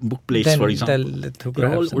 Dürer's book plates, for example. The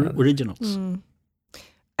They're all lithographs and all that. originals.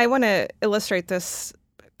 I want to illustrate this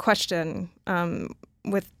question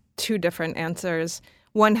with two different answers.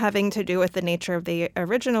 One having to do with the nature of the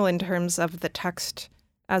original in terms of the text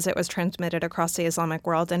as it was transmitted across the Islamic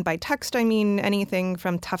world. And by text, I mean anything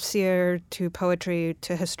from tafsir to poetry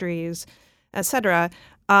to histories, etc.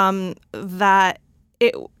 That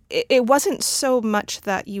it wasn't so much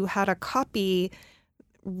that you had a copy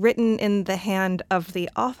written in the hand of the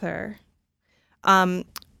author.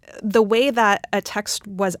 The way that a text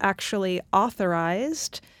was actually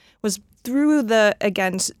authorized was through the,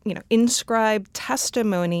 again, inscribed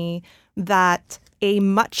testimony that a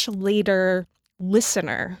much later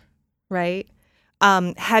listener, right,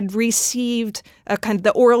 had received a kind of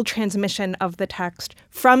the oral transmission of the text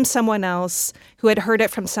from someone else who had heard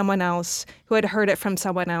it from someone else who had heard it from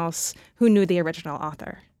someone else who knew the original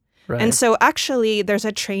author. Right. And so actually there's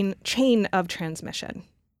a chain of transmission.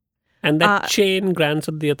 And that chain grants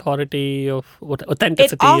it the authority of It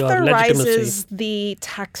authenticity or legitimacy. authorizes the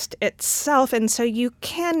text itself. And so you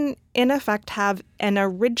can, in effect, have an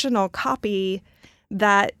original copy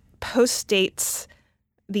that postdates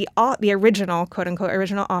the original, quote-unquote,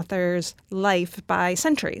 original author's life by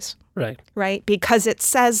centuries. Right? Because it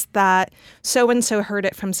says that so-and-so heard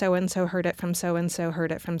it from so-and-so, heard it from so-and-so,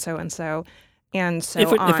 heard it from so-and-so, and so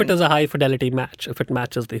on. If it is a high-fidelity match, if it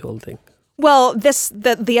matches the whole thing. Well,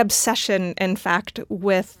 the obsession, in fact,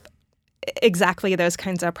 with exactly those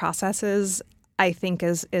kinds of processes, I think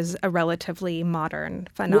is a relatively modern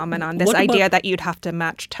phenomenon. This idea that you'd have to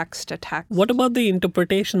match text to text. What about the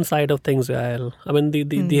interpretation side of things, Yael? I mean,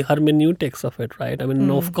 the hermeneutics of it, right? I mean,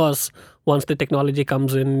 of course, once the technology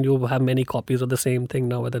comes in, you have many copies of the same thing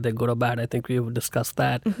now, whether they're good or bad. I think we've discussed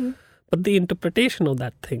that. Mm-hmm. But the interpretation of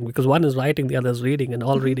that thing, because one is writing, the other is reading, and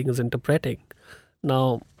all reading is interpreting.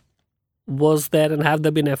 Now, was there and have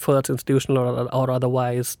there been efforts, institutional or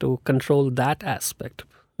otherwise, to control that aspect?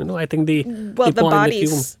 I think the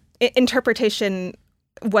body's interpretation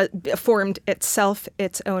formed itself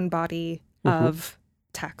its own body of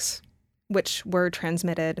texts, which were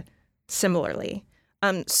transmitted similarly.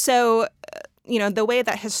 So, the way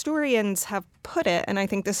that historians have put it, and I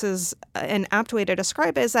think this is an apt way to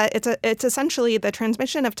describe it, is that it's essentially the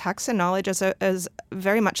transmission of text and knowledge is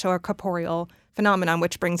very much so a corporeal phenomenon,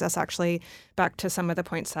 which brings us actually back to some of the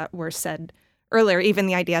points that were said earlier, even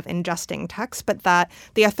the idea of ingesting text, but that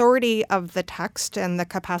the authority of the text and the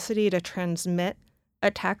capacity to transmit a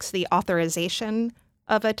text, the authorization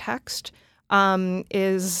of a text,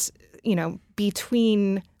 is,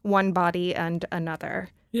 between one body and another.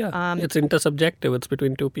 Yeah, it's intersubjective. It's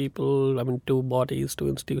between two people, two bodies, two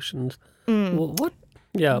institutions. What?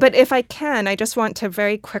 Yeah. But if I can, I just want to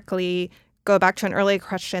very quickly go back to an earlier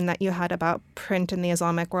question that you had about print in the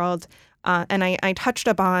Islamic world. And I touched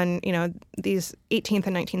upon, these 18th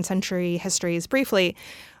and 19th century histories briefly.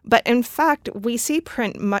 But in fact, we see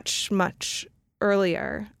print much, much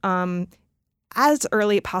earlier, as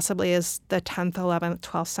early possibly as the 10th, 11th,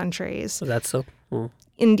 12th centuries. So that's so.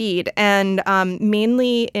 Indeed. And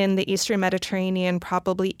mainly in the Eastern Mediterranean,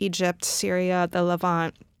 probably Egypt, Syria, the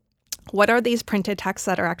Levant. What are these printed texts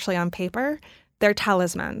that are actually on paper? They're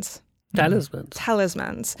talismans.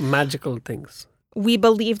 Talismans. Magical things. We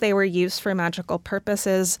believe they were used for magical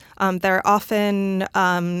purposes. They're often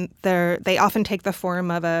they often take the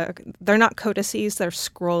form of they're not codices, they're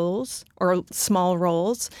scrolls or small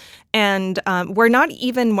rolls, and we're not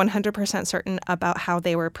even 100% certain about how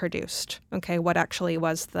they were produced. Okay, what actually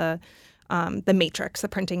was the matrix, the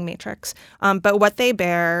printing matrix. But what they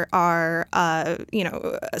bear are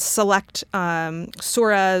select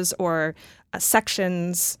surahs or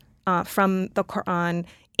sections from the Quran.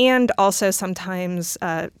 And also sometimes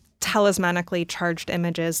talismanically charged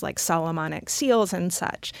images like Solomonic seals and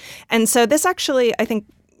such. And so this actually, I think,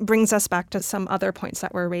 brings us back to some other points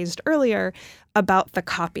that were raised earlier about the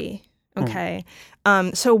copy. Okay.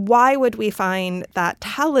 So why would we find that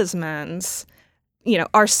talismans,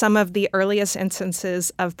 are some of the earliest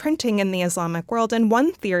instances of printing in the Islamic world? And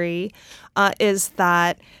one theory is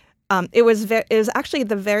that it was actually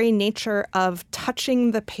the very nature of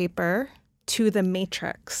touching the paper to the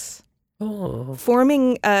matrix,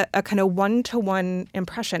 forming a kind of one-to-one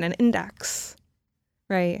impression, an index,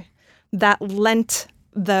 right, that lent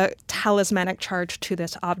the talismanic charge to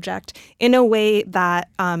this object in a way that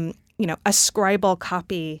a scribal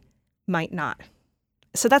copy might not.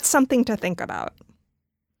 So that's something to think about.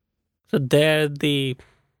 So there, the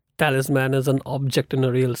talisman is an object in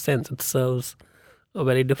a real sense. It serves a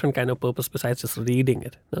very different kind of purpose besides just reading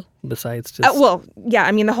it, no? Besides just...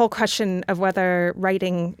 the whole question of whether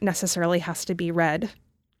writing necessarily has to be read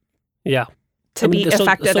to be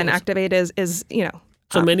effective and activated is.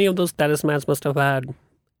 So many of those talismans must have had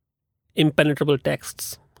impenetrable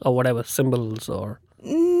texts or whatever, symbols or...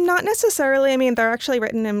 Not necessarily. I mean, they're actually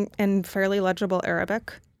written in fairly legible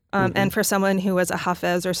Arabic. And for someone who was a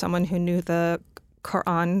hafiz or someone who knew the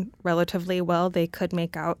Quran relatively well, they could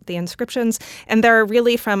make out the inscriptions. And they're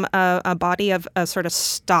really from a body of a sort of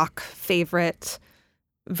stock favorite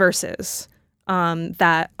verses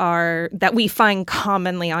that we find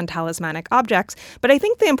commonly on talismanic objects. But I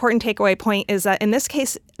think the important takeaway point is that in this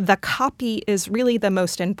case, the copy is really the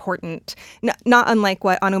most important, not unlike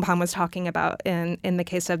what Anupam was talking about in the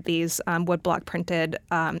case of these woodblock printed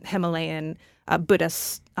Himalayan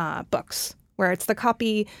Buddhist books, where it's the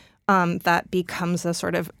copy that becomes a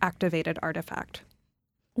sort of activated artifact.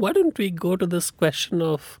 Why don't we go to this question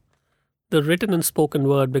of the written and spoken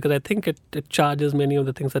word, because I think it charges many of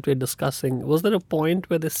the things that we're discussing. Was there a point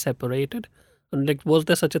where they separated? And was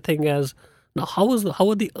there such a thing as, now how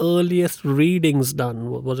were the earliest readings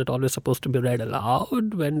done? Was it always supposed to be read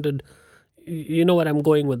aloud? When did, you know where I'm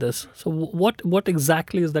going with this? So what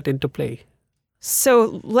exactly is that interplay?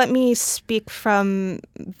 So let me speak from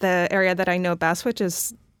the area that I know best, which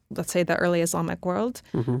is, let's say, the early Islamic world,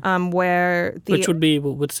 where which would be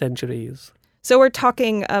with centuries. So we're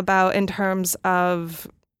talking about in terms of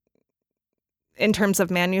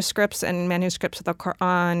manuscripts and manuscripts of the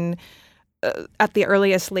Quran at the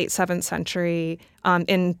earliest late 7th century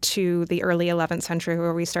into the early 11th century,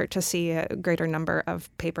 where we start to see a greater number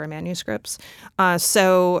of paper manuscripts.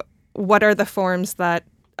 So what are the forms that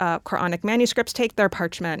Quranic manuscripts take? They're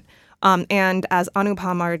parchment. And as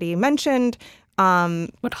Anupam already mentioned,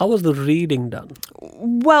 but how was the reading done?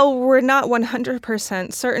 Well, we're not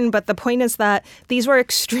 100% certain, but the point is that these were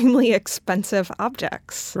extremely expensive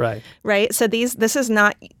objects. Right. Right. So this is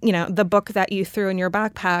not, the book that you threw in your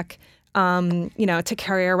backpack, to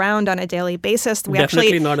carry around on a daily basis.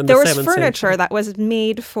 Definitely not in the 7th century. There was furniture that was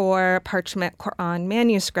made for parchment Quran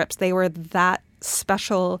manuscripts. They were that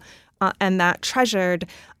special and that treasured.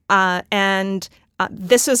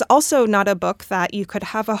 This is also not a book that you could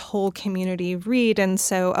have a whole community read. And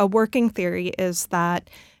so a working theory is that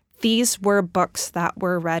these were books that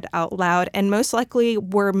were read out loud and most likely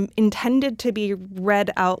were intended to be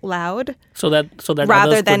read out loud so that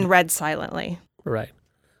rather than read silently. Right.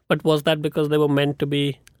 But was that because they were meant to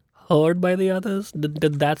be heard by the others?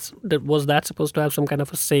 Was that supposed to have some kind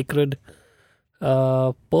of a sacred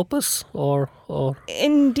purpose or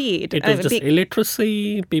indeed it was just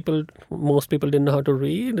illiteracy? Most people didn't know how to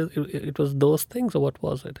read. It was those things, or what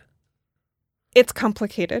was it? It's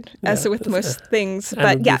complicated, as with most things,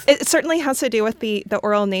 but it certainly has to do with the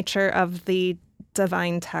oral nature of the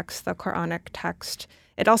divine text, the Quranic text.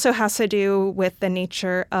 It also has to do with the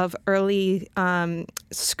nature of early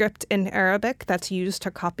script in Arabic that's used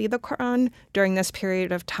to copy the Quran during this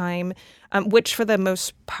period of time, which for the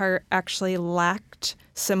most part actually lacked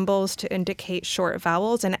symbols to indicate short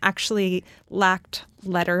vowels and actually lacked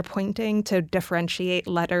letter pointing to differentiate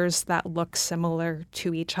letters that look similar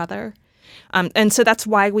to each other. And so that's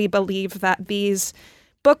why we believe that these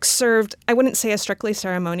books served, I wouldn't say a strictly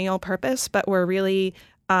ceremonial purpose, but were really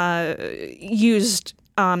used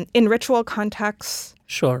in ritual contexts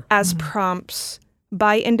as prompts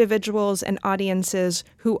by individuals and audiences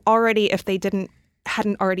who already, if they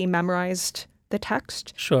hadn't already memorized the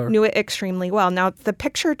text, knew it extremely well. Now, the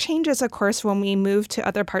picture changes, of course, when we move to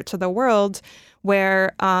other parts of the world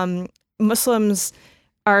where Muslims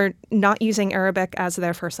are not using Arabic as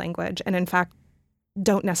their first language and, in fact,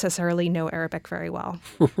 don't necessarily know Arabic very well.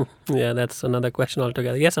 Yeah, that's another question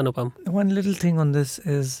altogether. Yes, Anupam? One little thing on this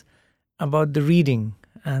is about the reading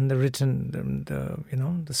and the written,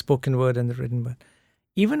 the spoken word and the written word.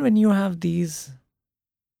 Even when you have these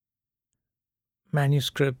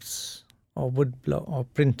manuscripts or woodblock or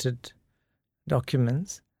printed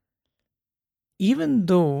documents, even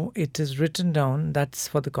though it is written down, that's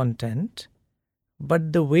for the content,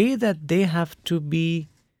 but the way that they have to be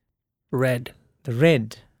read,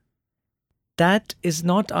 that is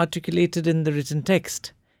not articulated in the written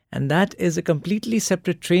text. And that is a completely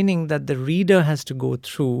separate training that the reader has to go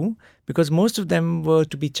through, because most of them were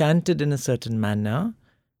to be chanted in a certain manner,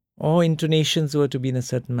 or intonations were to be in a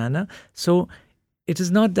certain manner. So it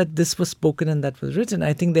is not that this was spoken and that was written.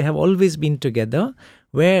 I think they have always been together,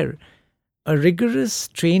 where a rigorous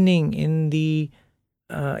training in the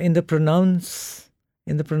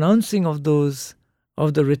pronouncing of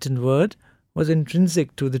the written word was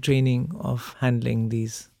intrinsic to the training of handling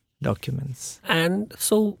these documents. And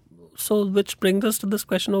so which brings us to this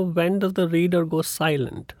question of when does the reader go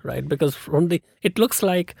silent, right? Because it looks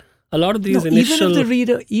like a lot of these initial...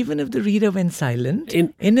 Even if the reader went silent,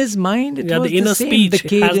 in his mind it was the inner the same. speech The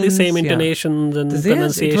cadence, has the same intonations and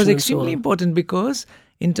pronunciation. It was and extremely so on. important, because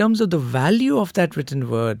in terms of the value of that written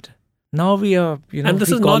word, now we are, And this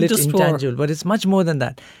we is call not it just intangible, but it's much more than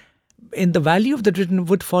that. In the value of the written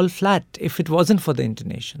would fall flat if it wasn't for the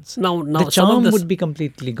intonations. Now the charm would be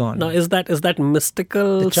completely gone. Now, is that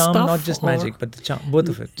mystical the charm, stuff? not just magic, but the charm, both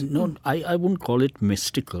of it. No, I wouldn't call it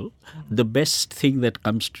mystical. The best thing that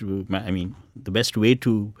comes to, the best way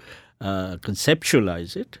to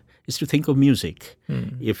conceptualize it is to think of music.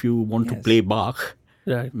 If you want to play Bach,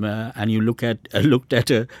 right, and you looked at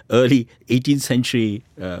a early 18th century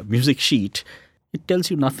music sheet, it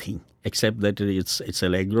tells you nothing except that it's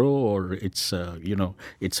allegro, or it's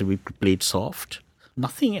we played soft.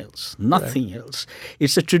 Nothing else. Nothing else.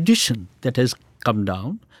 It's a tradition that has come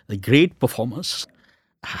down. The great performers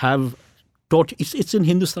have taught. It's in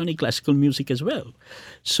Hindustani classical music as well.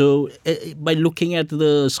 So by looking at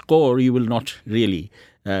the score, you will not really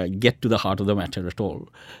get to the heart of the matter at all.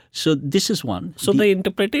 So this is one. So the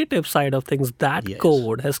interpretative side of things, that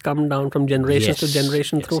code has come down from generation to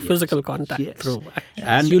generation through physical contact. Yes. Through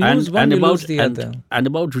And you lose one, you lose the other. And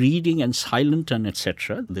about reading and silent and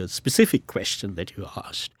etc., the specific question that you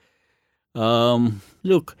asked.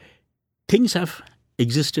 Look, things have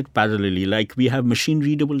existed parallelly. Like we have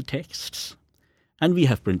machine-readable texts, and we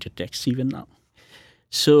have printed texts even now.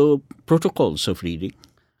 So protocols of reading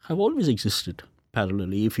have always existed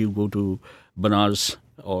parallelly. If you go to Banaras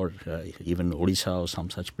or even Odisha or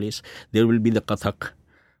some such place, there will be the Kathak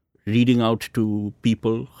reading out to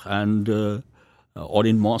people, and or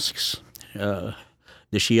in mosques, the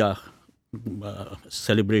Shia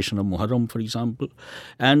celebration of Muharram, for example,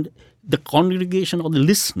 and the congregation or the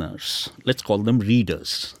listeners, let's call them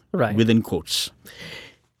readers, Right. within quotes,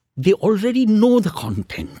 they already know the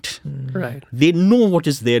content. right. They know what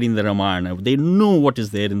is there in the Ramayana. They know what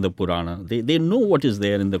is there in the Purana. They know what is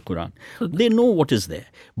there in the Quran. They know what is there.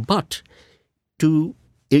 But to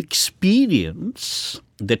experience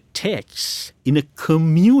the text in a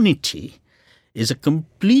community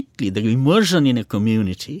the immersion in a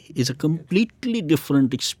community is a completely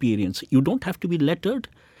different experience. You don't have to be lettered.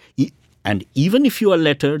 And even if you are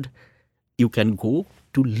lettered, you can go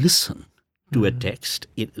to listen to a text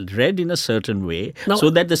read in a certain way, Now, so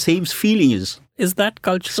that the same feeling is that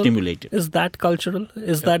cultural? stimulated. Is that cultural?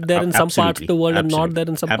 Is that there in some parts of the world and not there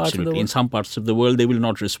in some parts of the Absolutely. In world? some parts of the world, they will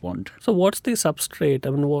not respond. So what's the substrate? I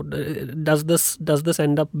mean, what does this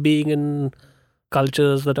end up being in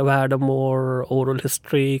cultures that have had a more oral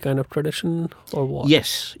history kind of tradition, or what?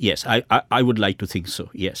 Yes, I would like to think so,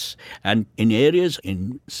 yes. And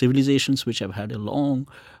in civilizations which have had a long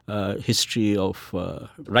history of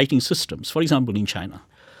writing systems, for example, in China,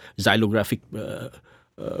 xylographic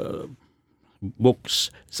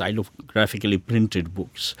books, xylographically printed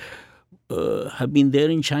books, have been there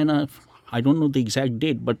in China. I don't know the exact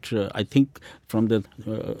date, but I think from the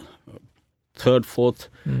 3rd, 4th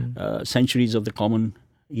centuries of the Common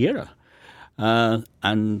Era.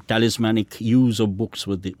 And talismanic use of books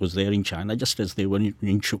was there in China, just as they were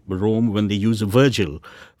in Rome when they use Virgil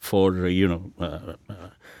for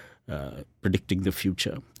predicting the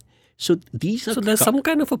future. So these are there's some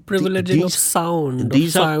kind of a privileging of sound.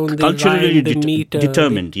 These of are sound, culturally the meter,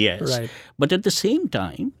 determined, yes. Right. But at the same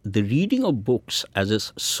time, the reading of books as a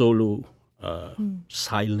solo,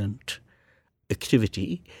 silent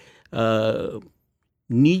activity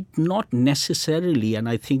need not necessarily, and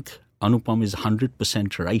I think Anupam is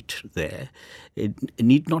 100% right there, it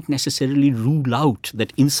need not necessarily rule out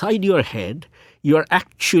that inside your head you are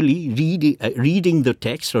actually reading the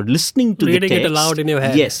text or listening to Reading the text. it aloud in your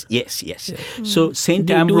head. Yes. So Saint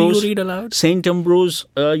Ambrose, do you read aloud? Saint Ambrose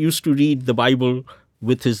used to read the Bible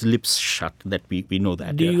with his lips shut. That we know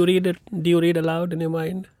that. Do you read it? Do you read aloud in your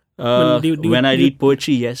mind? When I read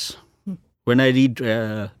poetry, yes. When I read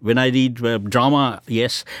drama,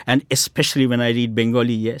 yes, and especially when I read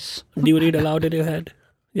Bengali, yes. Do you read aloud in your head,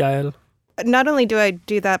 Yael? Not only do I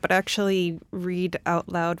do that, but I actually read out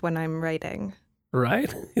loud when I'm writing.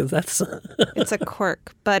 Right? That's It's a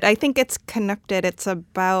quirk, but I think it's connected. It's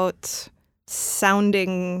about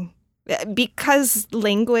sounding, because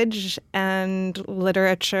language and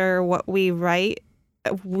literature, what we write,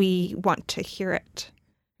 we want to hear it,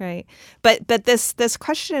 right? But this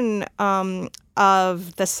question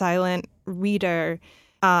of the silent reader,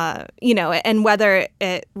 and whether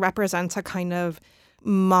it represents a kind of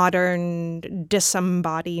modern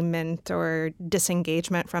disembodiment or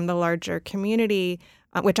disengagement from the larger community,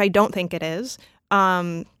 which I don't think it is,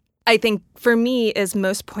 I think for me is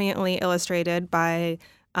most poignantly illustrated by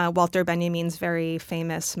Walter Benjamin's very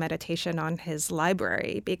famous meditation on his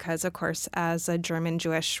library, because, of course, as a German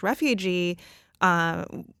Jewish refugee,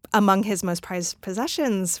 among his most prized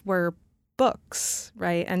possessions were books,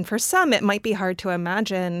 right? And for some, it might be hard to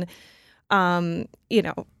imagine,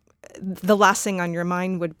 the last thing on your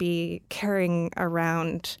mind would be carrying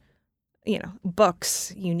around,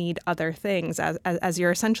 books. You need other things as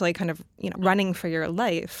you're essentially kind of, running for your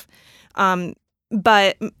life.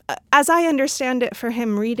 But as I understand it, for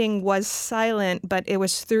him, reading was silent, but it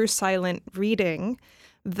was through silent reading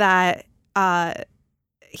that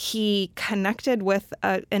he connected with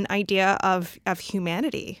an idea of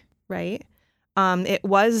humanity, right? It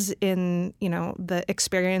was in, the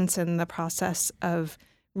experience and the process of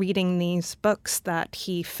reading these books that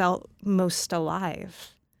he felt most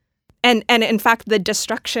alive. And in fact, the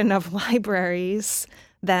destruction of libraries,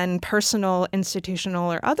 then personal, institutional,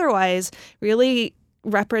 or otherwise, really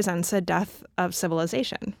represents a death of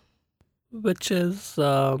civilization. which is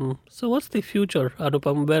so. What's the future,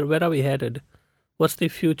 Anupam? Where are we headed? What's the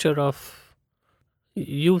future of?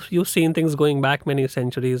 You've seen things going back many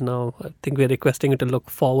centuries now. I think we're requesting it to look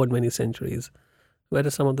forward many centuries. Where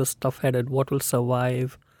is some of this stuff headed? What will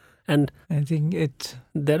survive? And I think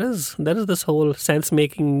there is this whole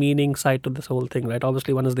sense-making, meaning side to this whole thing, right?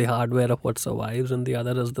 Obviously, one is the hardware of what survives, and the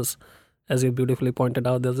other is this, as you beautifully pointed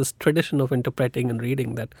out, there's this tradition of interpreting and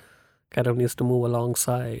reading that kind of needs to move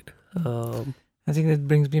alongside. I think that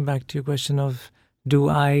brings me back to your question of, do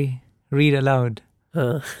I read aloud?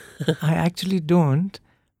 I actually don't,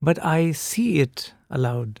 but I see it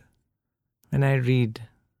aloud when I read.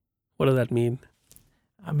 What does that mean?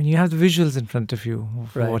 I mean, you have the visuals in front of you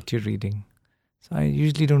of Right. what you're reading. So I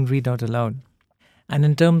usually don't read out aloud. And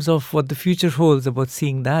in terms of what the future holds about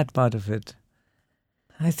seeing that part of it,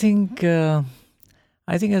 I think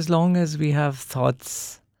as long as we have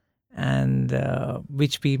thoughts and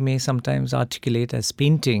which we may sometimes articulate as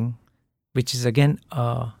painting, which is again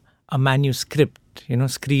a manuscript,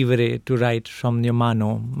 scrivere, to write from your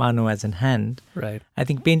mano as in hand. Right. I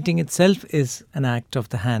think painting itself is an act of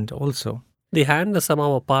the hand also. The hand is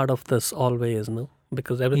somehow a part of this always, no?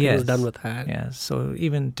 Because everything is Yes. done with hand. Yeah, so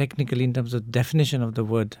even technically in terms of definition of the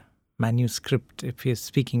word manuscript, if you're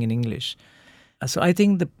speaking in English. So I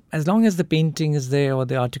think as long as the painting is there or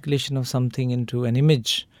the articulation of something into an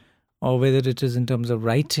image, or whether it is in terms of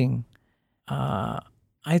writing,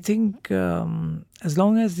 I think as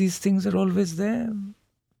long as these things are always there,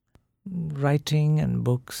 writing and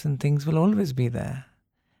books and things will always be there.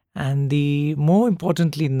 And more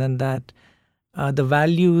importantly than that, the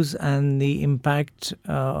values and the impact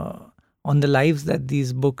on the lives that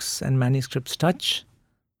these books and manuscripts touch,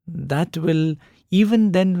 that will,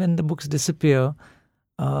 even then when the books disappear,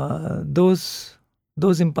 those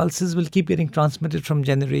impulses will keep getting transmitted from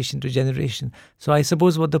generation to generation. So I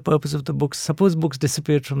suppose what the purpose of the books, suppose books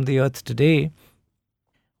disappeared from the earth today,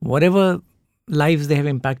 whatever lives they have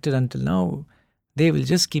impacted until now, they will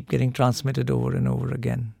just keep getting transmitted over and over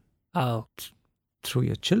again. Oh, Through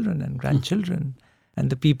your children and grandchildren and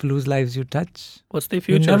the people whose lives you touch. what's the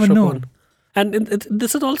future? never Chopin? know. And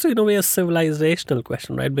this is also, in a way, a civilizational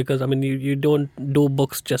question, right? Because, I mean, you don't do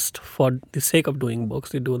books just for the sake of doing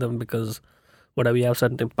books. You do them because, whatever, you have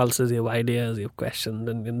certain impulses, you have ideas, you have questions,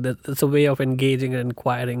 and it's a way of engaging and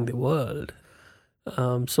inquiring the world.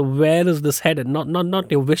 So where is this headed?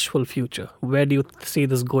 Not your wishful future. Where do you see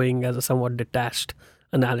this going as a somewhat detached,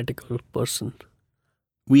 analytical person?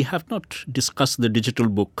 We have not discussed the digital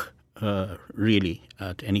book really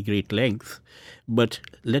at any great length, but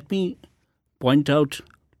let me point out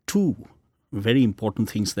two very important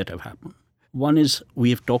things that have happened. One is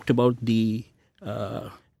we have talked about the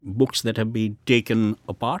books that have been taken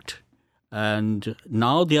apart, and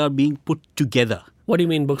now they are being put together. What do you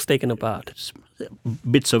mean books taken apart?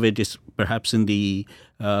 Bits of it is perhaps in the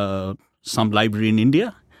some library in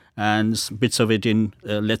India, and bits of it in,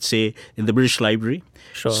 let's say, in the British Library.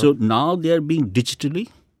 Sure. So now they are being digitally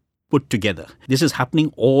put together. This is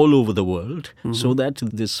happening all over the world, so that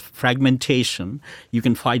this fragmentation, you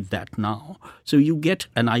can fight that now. So you get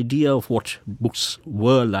an idea of what books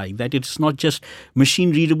were like, that it's not just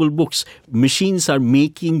machine-readable books. Machines are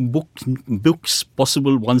making books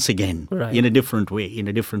possible once again, Right. in a different way, in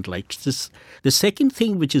a different light. The second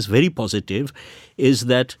thing which is very positive is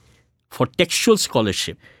that for textual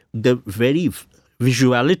scholarship, the very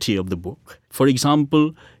visuality of the book, for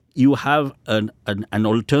example, you have an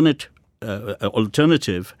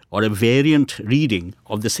alternative or a variant reading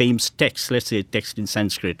of the same text, let's say text in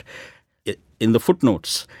Sanskrit, in the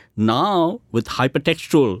footnotes. Now, with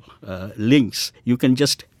hypertextual links, you can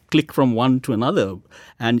just click from one to another,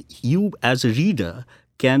 and you as a reader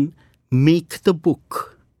can make the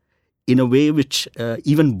book in a way which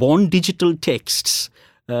even born digital texts,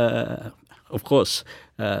 of course,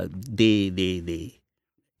 they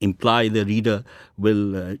imply the reader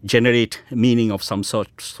will generate meaning of some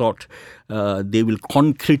sort. They will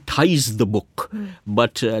concretize the book.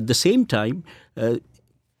 But at the same time,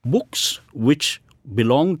 books which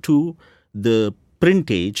belong to the print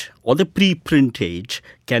age or the pre-print age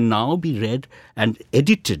can now be read and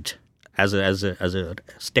edited as a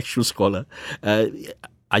textual scholar.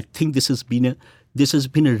 I think this has been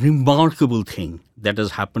a remarkable thing that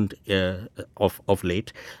has happened of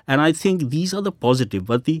late, and I think these are the positive.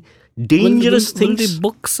 But the dangerous will things, the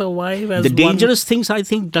book survive as the one? dangerous things, I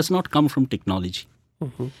think, does not come from technology.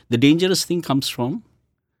 The dangerous thing comes from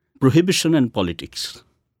prohibition and politics.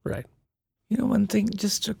 Right. You know, one thing,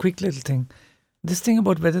 just a quick little thing. This thing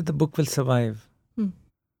about whether the book will survive.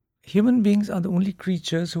 Human beings are the only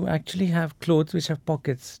creatures who actually have clothes which have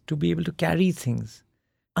pockets to be able to carry things.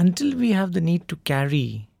 Until we have the need to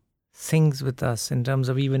carry things with us in terms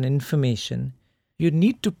of even information, you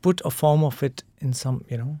need to put a form of it in some,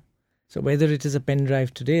 So whether it is a pen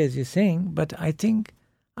drive today, as you're saying, but I think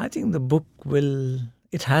the book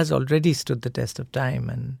it has already stood the test of time,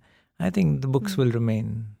 and I think the books will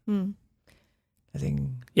remain. I think.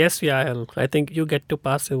 Yes, Yael, I think you get to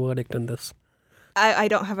pass a verdict on this. I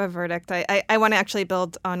don't have a verdict. I want to actually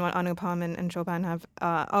build on what Anupam and Shobhan have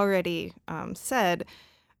already said.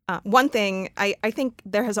 One thing, I think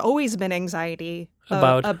there has always been anxiety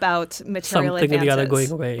about material something or the other advances,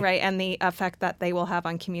 going away. right, and the effect that they will have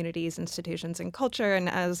on communities, institutions, and culture. And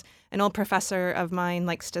as an old professor of mine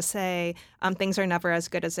likes to say, things are never as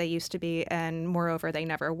good as they used to be, and moreover, they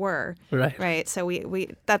never were. Right. So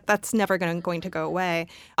that's never going to go away.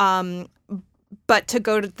 But to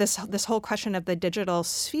go to this whole question of the digital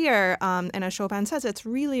sphere, and as Shobhan says, it's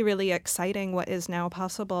really, really exciting what is now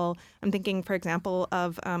possible. I'm thinking, for example,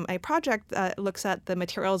 of a project that looks at the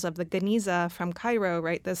materials of the Geniza from Cairo,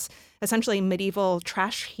 right? This essentially medieval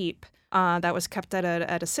trash heap that was kept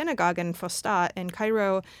at a synagogue in Fustat in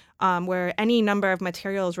Cairo, where any number of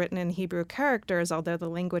materials written in Hebrew characters, although the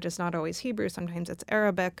language is not always Hebrew, sometimes it's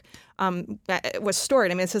Arabic, was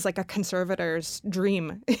stored. I mean, this is like a conservator's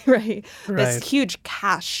dream, right? This huge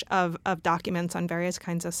cache of documents on various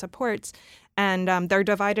kinds of supports. And they're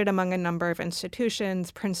divided among a number of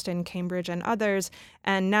institutions, Princeton, Cambridge, and others.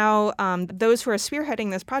 And now those who are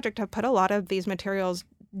spearheading this project have put a lot of these materials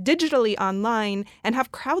digitally online and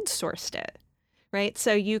have crowdsourced it, right?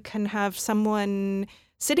 So you can have someone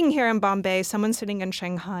sitting here in Bombay, someone sitting in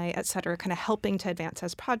Shanghai, et cetera, kind of helping to advance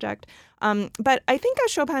this project. But I think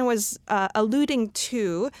as Shobhan was alluding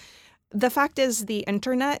to, the fact is the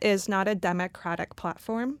internet is not a democratic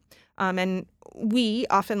platform. And we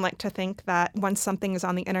often like to think that once something is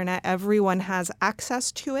on the internet, everyone has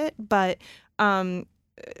access to it, but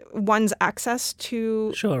one's access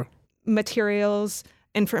to materials,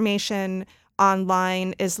 information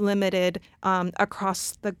online is limited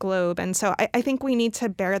across the globe. And so I think we need to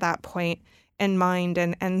bear that point in mind.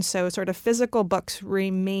 And so sort of physical books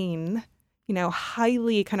remain,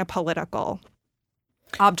 highly kind of political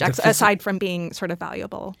objects, aside from being sort of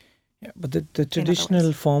valuable. Yeah, but the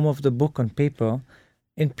traditional form of the book on paper,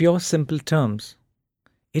 in pure simple terms,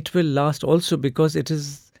 it will last also because it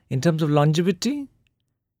is, in terms of longevity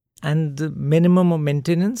and the minimum of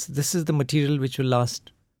maintenance, this is the material which will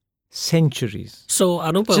last centuries. So,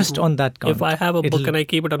 Anupam, just on that count, if I have a book and I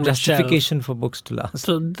keep it on my shelf, justification for books to last.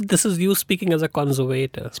 So this is you speaking as a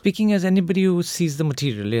conservator. Speaking as anybody who sees the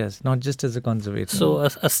material, yes, not just as a conservator. So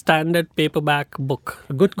a standard paperback book,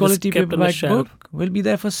 a good quality paperback book, will be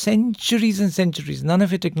there for centuries and centuries. None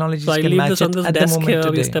of your technologies so can match it at the moment today. So I leave this on this desk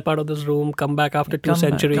here, we step out of this room, come back after 2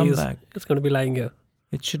 centuries. Come back. It's going to be lying here.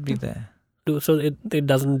 It should be there. So it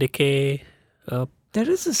doesn't decay. There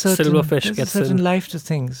is a certain life to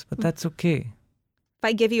things, but that's okay. If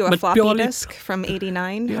I give you a floppy disk from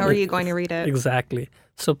 89, how are you going to read it? Exactly.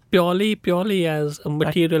 So purely as a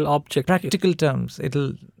material object. Practical terms,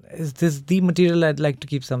 is this the material I'd like to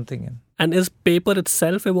keep something in? And is paper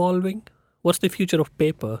itself evolving? What's the future of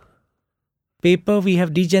paper? Paper, we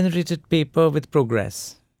have degenerated paper with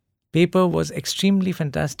progress. Paper was extremely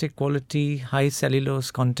fantastic quality, high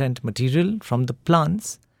cellulose content material from the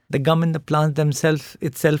plants. The gum in the plants themselves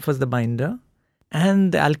itself was the binder.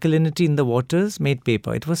 And the alkalinity in the waters made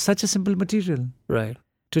paper. It was such a simple material. Right.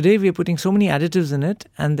 Today we are putting so many additives in it,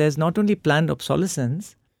 and there's not only planned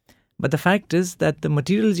obsolescence, but the fact is that the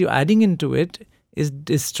materials you're adding into it is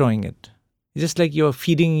destroying it. Just like you're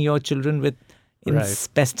feeding your children with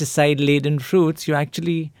pesticide-laden fruits, you're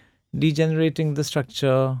actually degenerating the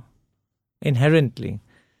structure inherently.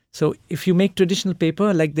 So if you make traditional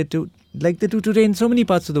paper like they do today in so many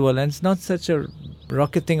parts of the world, and it's not such a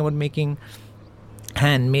rocket thing about making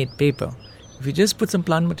handmade paper. If you just put some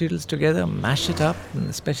plant materials together, mash it up, and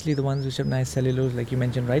especially the ones which have nice cellulose, like you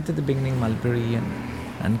mentioned right at the beginning, mulberry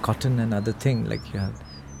and cotton and other thing like you have,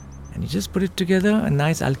 and you just put it together, a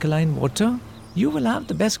nice alkaline water, you will have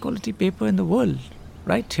the best quality paper in the world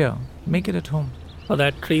right here. Make it at home. For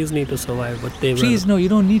that, trees need to survive, but they Trees, will. no, you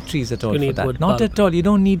don't need trees at all You for need that. wood Not pulp. at all. You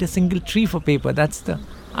don't need a single tree for paper. That's the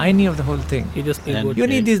irony of the whole thing. You just need And wood. You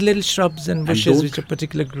need these little shrubs and bushes don't- which are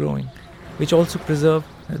particularly growing, which also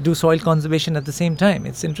do soil conservation at the same time.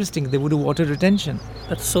 It's interesting. They would do water retention.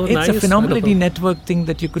 That's so It's nice. a phenomenally Anubhav. network thing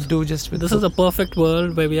that you could do just with This is a perfect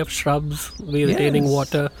world where we have shrubs, we're retaining Yes.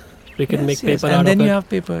 water, we can make paper and out then of you it, have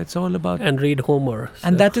paper. It's all about, and read Homer.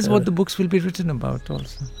 and So, that is what the books will be written about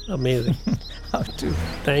also. amazing. How to.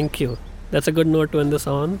 Thank you. That's a good note to end this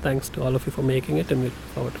on. Thanks to all of you for making it, and we look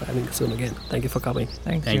forward to having you soon again. Thank you for coming.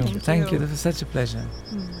 Thank Thank you. you. Thank you. This was such a pleasure.